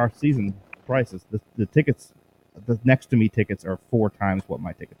our season prices. The tickets, the next to me tickets are 4 times what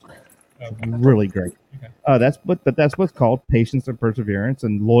my tickets are. Really great. Okay. That's what's called patience and perseverance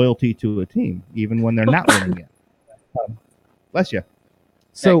and loyalty to a team, even when they're not winning it. Bless you.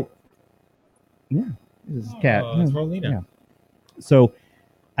 So, yeah, this is cat. Oh, that's Rolina. Yeah. So,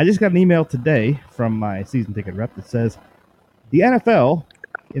 I just got an email today from my season ticket rep that says the NFL,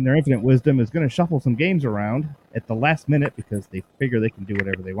 in their infinite wisdom, is going to shuffle some games around at the last minute because they figure they can do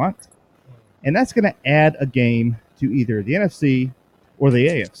whatever they want, and that's going to add a game to either the NFC or the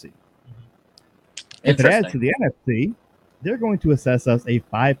AFC. If it adds to the NFC, they're going to assess us a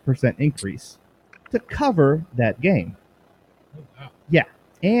 5% increase to cover that game. Oh, wow. Yeah,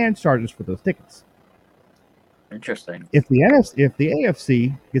 and charge us for those tickets. Interesting. If the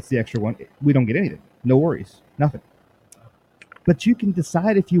AFC gets the extra one, we don't get anything. No worries, nothing. But you can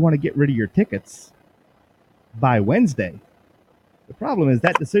decide if you want to get rid of your tickets by Wednesday. The problem is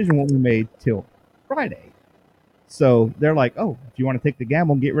that decision won't be made till Friday. So they're like, oh, if you want to take the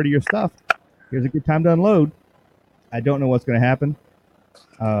gamble and get rid of your stuff, here's a good time to unload. I don't know what's going to happen.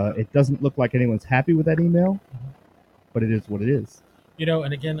 It doesn't look like anyone's happy with that email, but it is what it is. You know,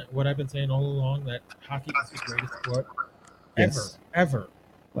 and again, what I've been saying all along, that hockey is the greatest sport Yes. ever.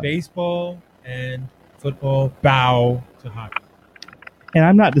 Right. Baseball and football bow to hockey. And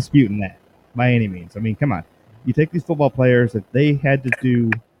I'm not disputing that by any means. I mean, come on. You take these football players, if they had to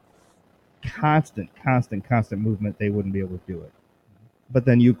do constant movement, they wouldn't be able to do it. But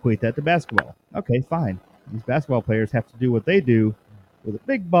then you equate that to basketball. Okay, fine. These basketball players have to do what they do with a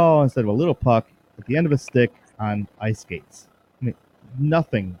big ball instead of a little puck at the end of a stick on ice skates. I mean,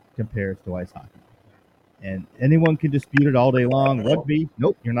 nothing compares to ice hockey. And anyone can dispute it all day long. Rugby,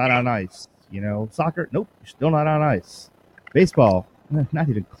 nope, you're not on ice. Soccer, nope, you're still not on ice. Baseball, not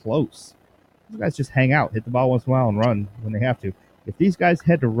even close. These guys just hang out, hit the ball once in a while, and run when they have to. If these guys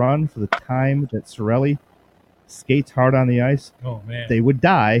had to run for the time that Cirelli skates hard on the ice, Oh man, they would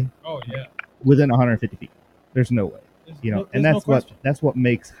die. Oh yeah, within 150 feet. There's no way. And that's what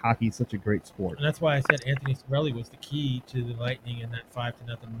makes hockey such a great sport. And that's why I said Anthony Cirelli was the key to the Lightning in that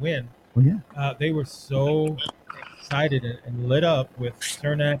 5-0 win. Well, yeah. They were so excited and lit up with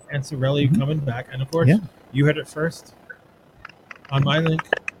Cernak and Cirelli coming back. And of course, you heard it first on my link.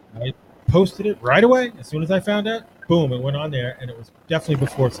 I posted it right away. As soon as I found out, boom, it went on there. And it was definitely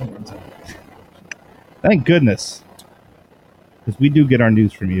before someone's time. Thank goodness. Because we do get our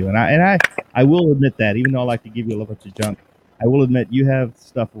news from you. And I will admit that, even though I like to give you a little bit of junk, I will admit you have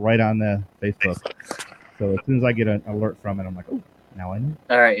stuff right on the Facebook. So as soon as I get an alert from it, I'm like, oh, now I know.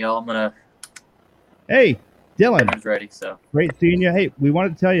 All right, y'all. I'm going to. Hey, Dylan. I'm ready, so. Great seeing you. Hey, we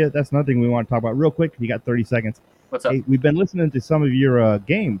wanted to tell you, that's another thing we want to talk about real quick. You got 30 seconds. What's up? Hey, we've been listening to some of your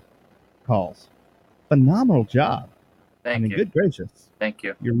game calls. Phenomenal job. Thank you. Good gracious. Thank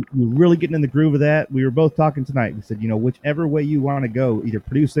you. You're really getting in the groove of that. We were both talking tonight. We said, whichever way you want to go, either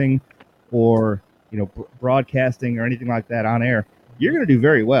producing or, broadcasting or anything like that on air, you're going to do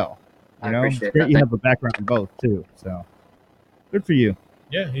very well. I appreciate great that. You have a background in both, too. So, good for you.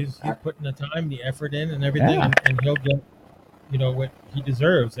 Yeah, he's putting the time, the effort in and everything, and he'll get, what he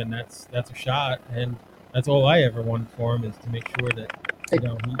deserves, and that's a shot. And that's all I ever wanted for him is to make sure that,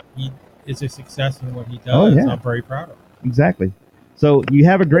 he is a success in what he does. Oh, yeah. I'm very proud of him. Exactly. So you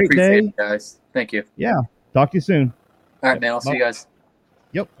have a great day. It, guys. Thank you. Yeah. Talk to you soon. All right, man. I'll see you guys.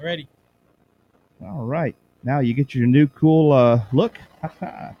 Yep. Alrighty. All right. Now you get your new cool look.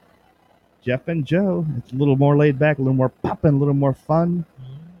 Jeff and Joe. It's a little more laid back, a little more popping, a little more fun.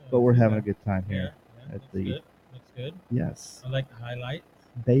 But we're having a good time here. Yeah, looks good. Yes. I like the highlight.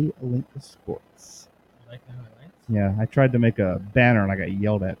 Bay Link Sports. I like the highlights. Yeah, I tried to make a banner and I got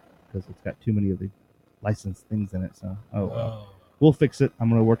yelled at because it's got too many of the licensed things in it. So, we'll fix it. I'm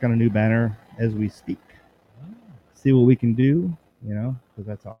going to work on a new banner as we speak. See what we can do, because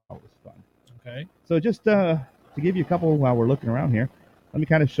that's always fun. Okay. So just to give you a couple while we're looking around here, let me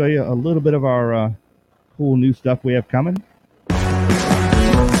kind of show you a little bit of our cool new stuff we have coming.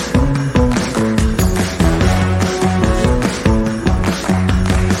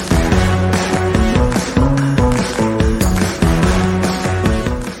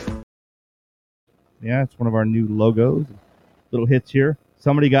 Yeah, it's one of our new logos. Little hits here.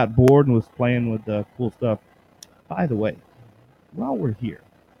 Somebody got bored and was playing with cool stuff. By the way, while we're here,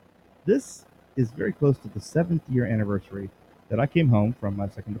 this is very close to the 7th year anniversary that I came home from my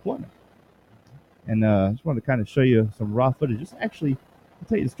second deployment. And I just wanted to kind of show you some raw footage. Just actually, I'll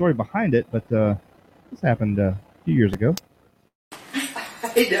tell you the story behind it, but this happened a few years ago.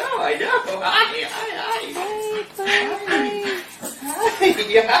 I know.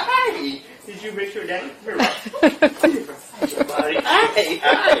 Hi. Did you make sure Daddy? Hi.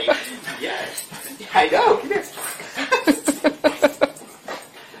 Yes. I know. Come here.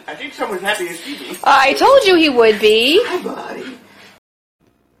 I think someone's happy to see me. I told you he would be. Hi, buddy.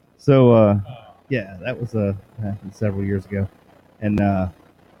 So, yeah, that was happened several years ago. And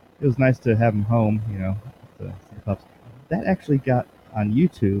it was nice to have him home, the pups. That actually got on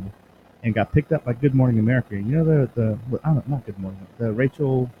YouTube and got picked up by Good Morning America. Not Good Morning, the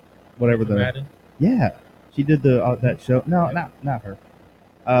Rachel, whatever the Madden? Yeah, she did that show. No, not her.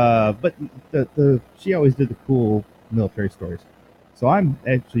 But she always did the cool military stories. So I'm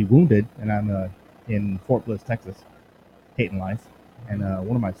actually wounded, and I'm in Fort Bliss, Texas, hating life. And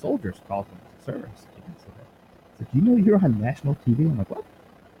one of my soldiers called me to service. He said, "Do you know you're on national TV?" I'm like, "What?"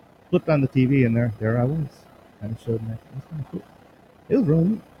 Flipped on the TV, and there I was. Kind of showed me. It was kind of cool. It was really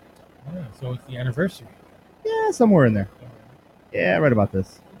neat. Yeah, so it's the anniversary. Yeah, somewhere in there. Yeah, right about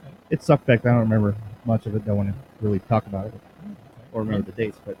this. Okay. It sucked back then. I don't remember much of it. Don't want to really talk about it or remember the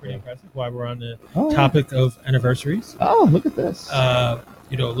dates. But pretty impressive. While we're on the topic of anniversaries. Oh, look at this. A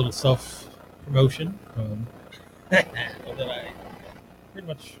little self-promotion. That I pretty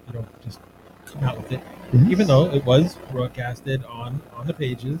much, just come out with it. Yes. Even though it was broadcasted on the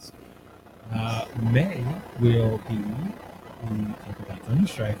pages. May will be the Tampa Bay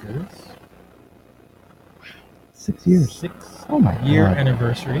Thunderstrikers. 6 years. Oh my year God.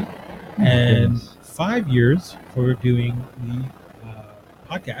 Anniversary. Oh and goodness. 5 years for doing the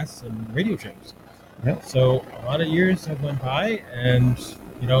podcasts and radio shows. Yep. So a lot of years have went by, and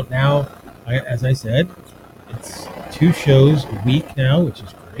now, as I said, it's 2 shows a week now, which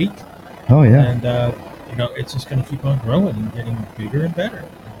is great. Oh yeah. And it's just going to keep on growing and getting bigger and better.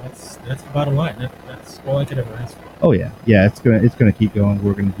 That's the bottom line. That's all I could ever ask for. Oh yeah, it's gonna keep going.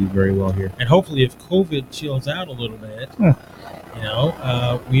 We're gonna do very well here. And hopefully, if COVID chills out a little bit,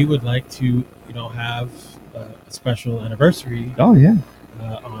 we would like to, have a special anniversary. Oh yeah.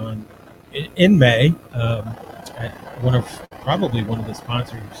 In May. At probably one of the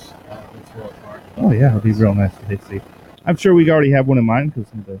sponsors will throw a party. Oh yeah, it'll be real nice to see. I'm sure we already have one in mind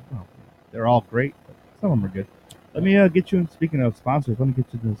because they're all great, but some of them are good. Let me get you in. Speaking of sponsors, let me get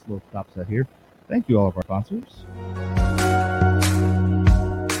you this little stop set here. Thank you, all of our sponsors.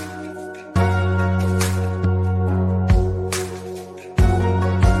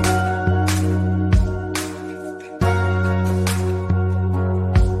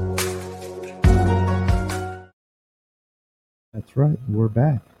 That's right, we're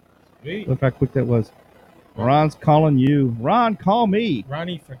back. Sweet. Look how quick that was. Ron's calling you. Ron, call me.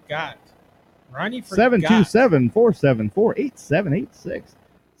 Ronnie forgot. 727-474-8786.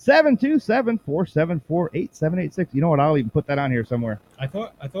 727-474-8786. You know what? I'll even put that on here somewhere. I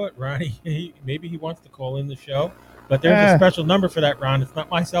thought Ronnie, maybe he wants to call in the show, but there's a special number for that, Ron. It's not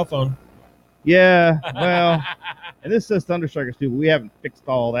my cell phone. Yeah, well, and this says Thunderstrikers too, but we haven't fixed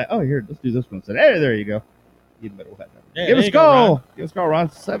all that. Oh, here, let's do this one. So, hey, there you go. Even better with that number. Yeah, Give us a call. Give us a call, Ron.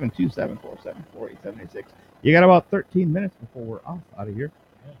 727-474-8786. You got about 13 minutes before we're off out of here.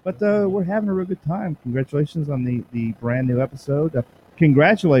 But we're having a real good time. Congratulations on the brand new episode.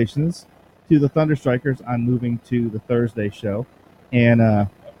 Congratulations to the Thunderstrikers on moving to the Thursday show. And I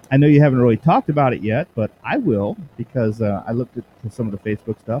know you haven't really talked about it yet, but I will because I looked at some of the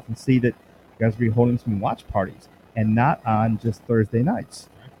Facebook stuff and see that you guys will be holding some watch parties and not on just Thursday nights.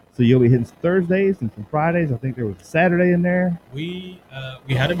 So you'll be hitting Thursdays and some Fridays. I think there was a Saturday in there. We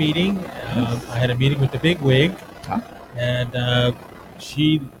had a meeting. I had a meeting with the big wig, and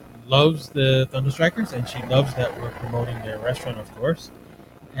she loves the Thunderstrikers, and she loves that we're promoting their restaurant, of course.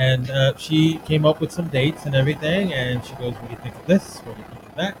 And she came up with some dates and everything, and she goes, "What do you think of this? What do you think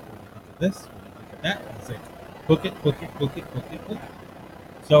of that? What do you think of this? What do you think of that?" And it's like, book it.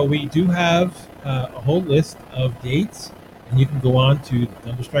 So we do have a whole list of dates. And you can go on to the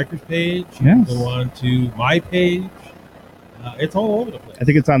Thunderstrikers page. You can go on to my page. It's all over the place. I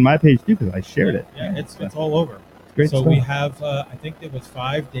think it's on my page too because I shared it. Yeah, it's all over. It's great so stuff. we have, I think there was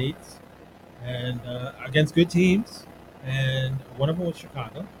 5 dates, and against good teams, and one of them was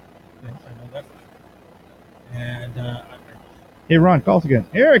Chicago. I know that for sure. And hey, Ron, call us again.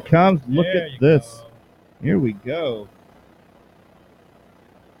 Here it comes. Look at this. Go. Here we go.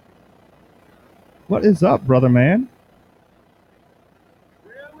 What is up, brother man?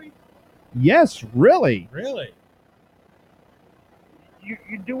 Yes, really. Really? You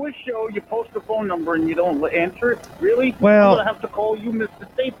do a show, you post a phone number, and you don't answer it? Really? Well, I'm going to have to call you Mr.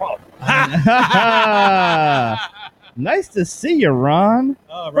 Staples. Nice to see you, Ron.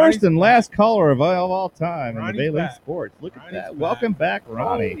 First and last caller of all time in the Bay League Sports. Look at that. Welcome back,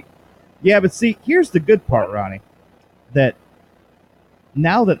 Ronnie. Yeah, but see, here's the good part, Ronnie, that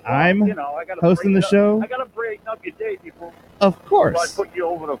now that I'm hosting the show, I got to break up your day before. Of course. I put you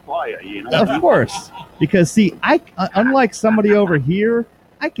over the fire, you know. Of course. Because, see, unlike somebody over here,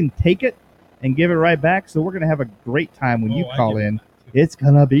 I can take it and give it right back. So we're going to have a great time when you call in. It's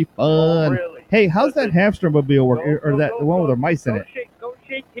going to be fun. Oh, really? Hey, how's that hamster mobile work? Or the one with the mice in it? Go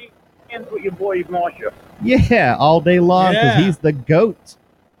shake hands with your boy, Marsha. Yeah, all day long because he's the goat.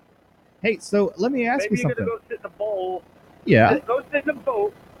 Hey, so let me ask you something. Maybe you're going to go sit in the bowl. Yeah. Go sit in the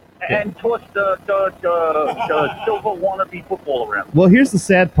boat. And toss the silver wannabe football around. Well, here's the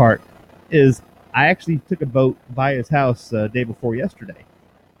sad part: is I actually took a boat by his house day before yesterday,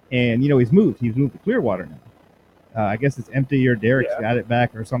 and he's moved. He's moved to Clearwater now. I guess it's empty, or Derek's got it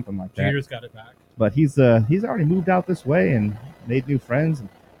back, or something like that. Peter's got it back. But he's already moved out this way and made new friends. And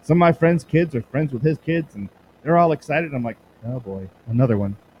some of my friends' kids are friends with his kids, and they're all excited. I'm like, oh boy, another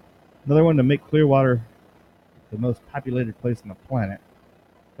one to make Clearwater the most populated place on the planet.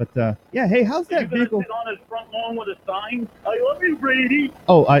 But, yeah, hey, how's that vehicle? Sit on his front lawn with a sign, I love you, Brady.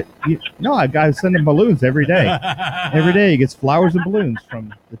 Oh, I send him balloons every day. Every day he gets flowers and balloons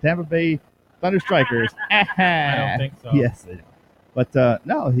from the Tampa Bay Thunderstrikers. I don't think so. Yes, they do. But,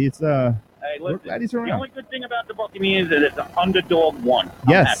 no, he's, hey, we're listen, glad he's around. the only good thing about the Buccaneers is it's an underdog one. I'm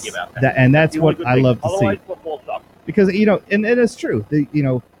Yes, happy about that. And that's what I love to Otherwise, see. football sucks. Because, and it is true.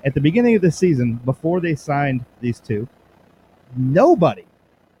 At the beginning of the season, before they signed these two, nobody,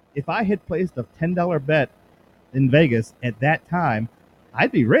 if I had placed a $10 bet in Vegas at that time, I'd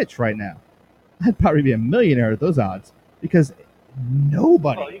be rich right now. I'd probably be a millionaire at those odds because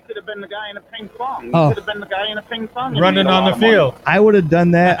nobody. Well, you could have been the guy in a ping pong. You Oh. could have been the guy in a ping pong. Running on the field. I would have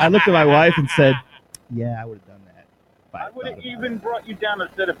done that. I looked at my wife and said, yeah, I would have done that. I would have even brought you down a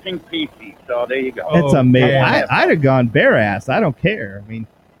set of pink pasties. So there you go. It's Oh, amazing. yeah. I'd have gone bare ass. I don't care. I mean,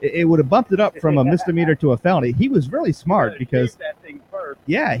 it would have bumped it up from a misdemeanor to a felony. He was really smart because shave that thing first.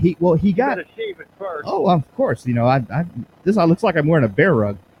 yeah, he You got. gotta shave it first. Oh, of course. You know, this looks like I'm wearing a bear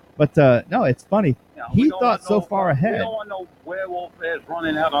rug, but no, it's funny. You know, He we don't thought want so far We ahead. don't want no werewolf ass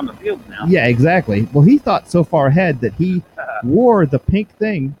running out on the field now. Yeah, exactly. Well, he thought so far ahead that he wore the pink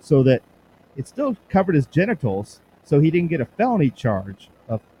thing so that it still covered his genitals, so he didn't get a felony charge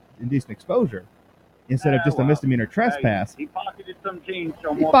of indecent exposure instead of just a misdemeanor trespass. He pocketed some change.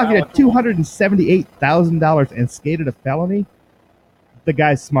 So He pocketed $278,000 and skated a felony. The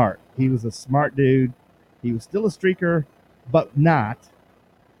guy's smart. He was a smart dude. He was still a streaker, but not.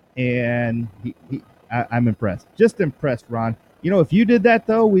 And I'm impressed. Just impressed, Ron. You know, if you did that,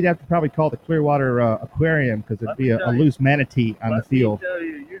 though, we'd have to probably call the Clearwater Aquarium because there'd be a loose manatee on the field.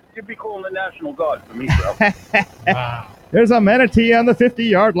 You'd be calling the National Guard for me, bro. Wow. There's a manatee on the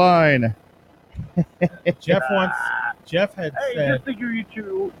 50-yard line. Jeff had Hey, said,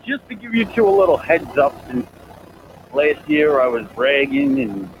 just to give you two a little heads up, since last year I was bragging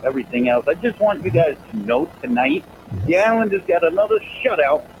and everything else, I just want you guys to know tonight, the Islanders got another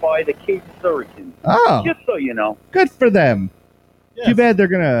shutout by the Cape Hurricanes. Oh, Just so you know. good for them. yes. Too bad they're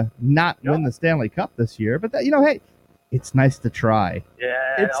going to not win the Stanley Cup this year. But, that, you know, hey, it's nice to try. Yeah,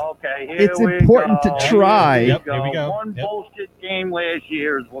 It's- okay. it's important to try. Yep, here we go. One Yep. bullshit game last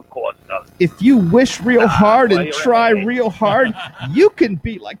year is what cost us. If you wish real hard and well, you're try right. real hard, you can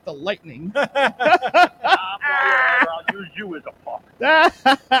be like the Lightning. I'll use you as a puck.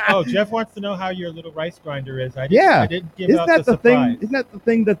 Oh, Jeff wants to know how your little rice grinder is. I Yeah. didn't give Isn't out that the the thing? surprise. Isn't that the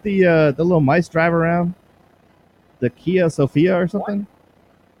thing that the little mice drive around? The Kia Sophia or something?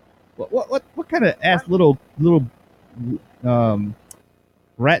 What kind of ass little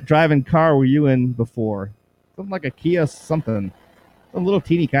rat driving car were you in before? Something like a Kia something, some little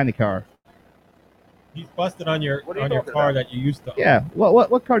teeny kind of car. He's busted on your What are you talking car about? that you used to own. Yeah.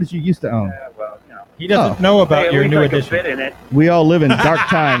 What car did you used to own? Yeah, well, you know. He doesn't Oh. know Hey, about at your least new I could edition. fit in it. We all live in dark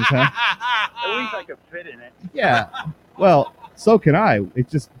times, huh? At least I could fit in it. Yeah. Well, so can I. It's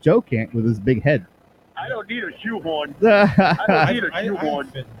just Joe can't with his big head. I don't need a shoehorn. I Oh, don't need a I shoehorn.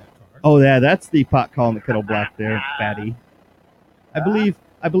 fit in that car. yeah, that's the pot calling the kettle black there, fatty. I believe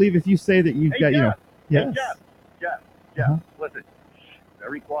if you say that you've Hey, got, you know, Jeff. yes, Hey, Jeff, Uh-huh. listen. Shh,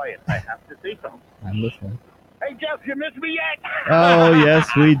 very quiet. I have to say something. I'm listening. Hey, Jeff, you miss me yet? Oh, yes,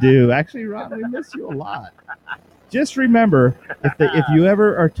 we do. Actually, Ron, we miss you a lot. Just remember, if you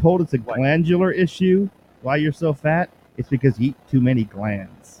ever are told it's a glandular issue why you're so fat, it's because you eat too many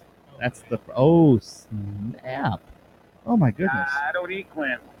glands. That's the snap. Oh my goodness. I don't eat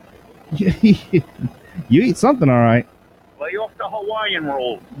clams. You eat something, all right. Lay off the Hawaiian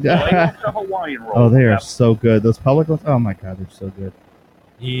rolls. Lay off the Hawaiian rolls. Oh, they are Jeff. so good. Those public ones. Oh my God, they're so good.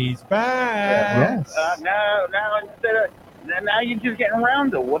 He's back. Yes. Now you're just getting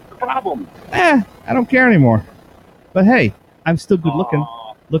around to what's the problem? I don't care anymore. But hey, I'm still good looking.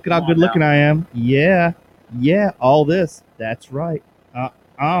 Aw, Look at how come good on looking I am. Yeah. All this. That's right.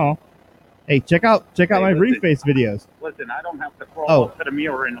 Hey, check out my listen. reface videos. listen, I don't have to crawl Oh. up to the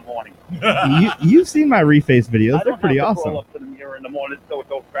mirror in the morning. You've seen my reface videos. I They're don't pretty have to awesome. crawl up to the mirror in the morning so it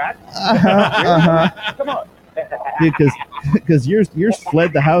goes fast. Come on. Because yours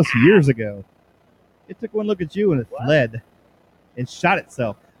fled the house years ago. It took one look at you and it fled and shot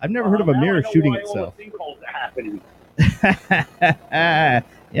itself. I've never heard of a Now mirror I know shooting why itself. All the sinkholes are happening.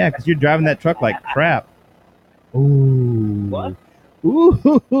 Yeah, because you're driving that truck like crap. Ooh. What?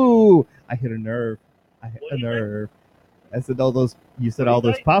 Ooh. I hit a nerve. What'd you say? I said all those. You said What'd all you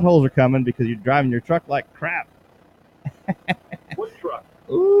those say? potholes are coming because you're driving your truck like crap. What truck?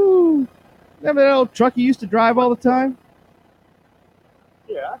 Ooh. Remember that old truck you used to drive all the time?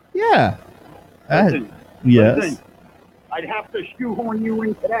 Yeah. Yeah. Listen, Yes. listen, I'd have to shoehorn you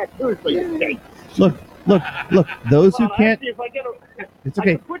into that too, so you think. Look. Those who can't. Actually, if I get It's I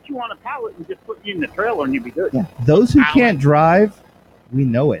okay. could put you on a pallet and just put you in the trailer and you'd be good. Yeah. Those who can't drive, we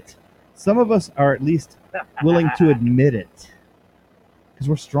know it. Some of us are at least willing to admit it because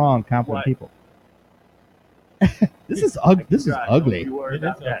we're strong, confident What? people. This is ugly. This is God, ugly. don't you worry It is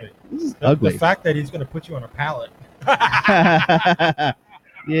about that. ugly. This is The ugly. fact that he's going to put you on a pallet.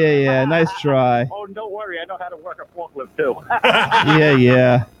 Yeah. Nice try. Oh, don't worry. I know how to work a forklift too.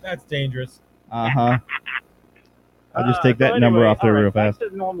 Yeah. That's dangerous. I'll just take that number off there real fast. Back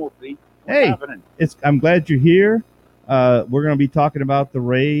to normalcy. What's Hey. happening? I'm glad you're here. We're going to be talking about the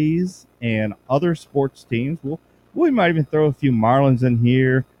Rays and other sports teams. We might even throw a few Marlins in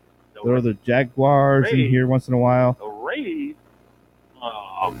here. Throw the Jaguars in Rays. here once in a while. The Rays?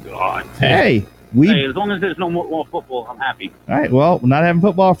 Oh, God. Hey, Hey, as long as there's no more football, I'm happy. All right, well, we're not having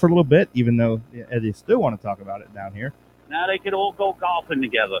football for a little bit, even though they still want to talk about it down here. Now they could all go golfing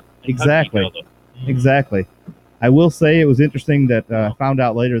together. And Exactly. hug each other. Exactly. I will say it was interesting that I found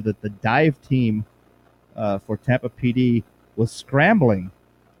out later that the dive team for Tampa PD was scrambling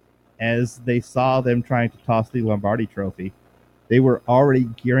as they saw them trying to toss the Lombardi Trophy. They were already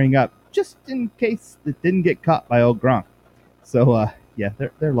gearing up just in case it didn't get caught by old Gronk. So, yeah,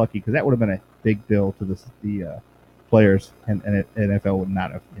 they're lucky because that would have been a big bill to the players, and NFL would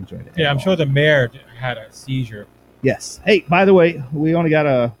not have enjoyed it. Yeah, I'm sure the mayor had a seizure. Yes. Hey, by the way, we only got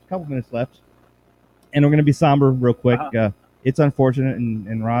a couple minutes left, and we're going to be somber real quick. It's unfortunate,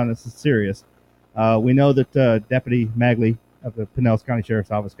 and Ron, this is serious. We know that Deputy Magley of the Pinellas County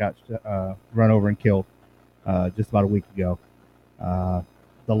Sheriff's Office got run over and killed just about a week ago.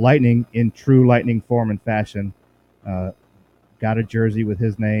 The Lightning, in true Lightning form and fashion, got a jersey with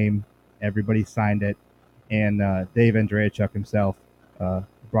his name. Everybody signed it, and Dave Andreychuk himself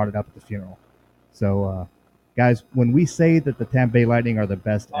brought it up at the funeral. So, guys, when we say that the Tampa Bay Lightning are the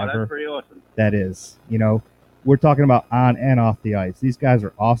best ever, that's pretty awesome. that is, we're talking about on and off the ice. These guys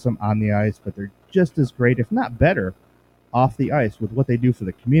are awesome on the ice, but they're just as great, if not better, off the ice with what they do for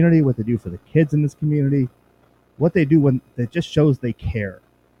the community, what they do for the kids in this community, what they do when it just shows they care.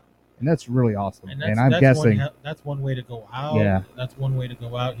 And that's really awesome. And I'm guessing that's one way to go out. Yeah. That's one way to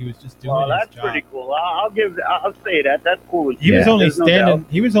go out. He was just doing Well, his that's job. pretty cool. I'll say that. That's cool. He was only There's no standing.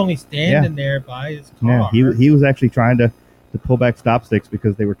 doubt. He was only standing there by his car. Yeah, he was actually trying to pull back stop sticks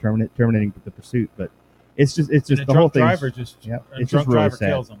because they were terminating the pursuit. But it's just And the whole thing. driver just it's just really sad.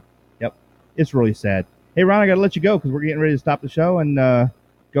 kills him. Yep, it's really sad. Hey, Ron, I got to let you go because we're getting ready to stop the show and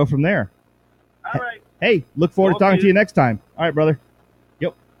go from there. All right. Hey, look forward to talking to you next time. All right, brother.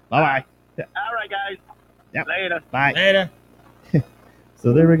 Yep. Bye-bye. All right, guys. Yep. Later. Bye. Later.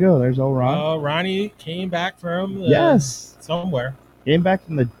 So there we go. There's old Ron. Oh, Ronnie came back from somewhere. Came back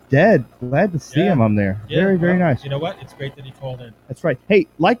from the dead. Glad to see him on there. Yeah, Very, very nice. You know what? It's great that he called in. That's right. Hey,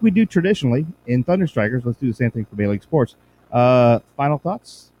 like we do traditionally in Thunderstrikers, let's do the same thing for Bay League Sports. Final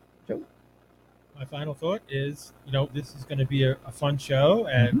thoughts, Joe? My final thought is, this is going to be a fun show,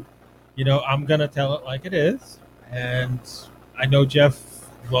 and I'm going to tell it like it is. And I know Jeff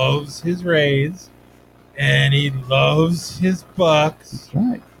loves his Rays, and he loves his Bucks. That's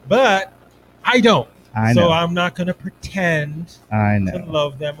right. But I don't. I know. So I'm not going to pretend I know. to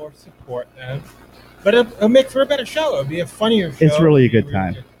love them or support them. But it'll make for a better show. It'll be a funnier show. It's really a good Really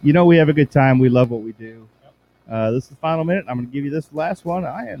time. good. We have a good time. We love what we do. This is the final minute. I'm going to give you this last one.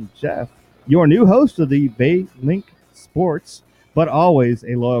 I am Jeff, your new host of the Bay Link Sports, but always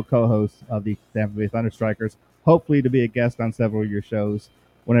a loyal co-host of the Tampa Bay Thunderstrikers. Hopefully to be a guest on several of your shows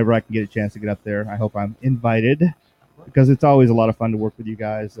whenever I can get a chance to get up there. I hope I'm invited because it's always a lot of fun to work with you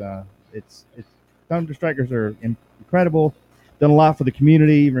guys. It's Thunderstrikers are incredible. Done a lot for the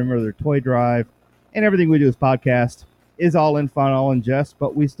community. Remember their toy drive and everything we do as podcast is all in fun, all in jest,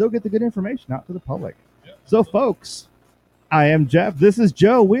 but we still get the good information out to the public. So, folks, I am Jeff. This is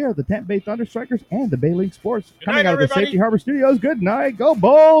Joe. We are the Tampa Bay Thunderstrikers and the Bay League Sports coming out of the Safety Harbor Studios. Good night. Go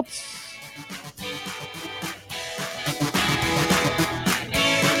Bolts!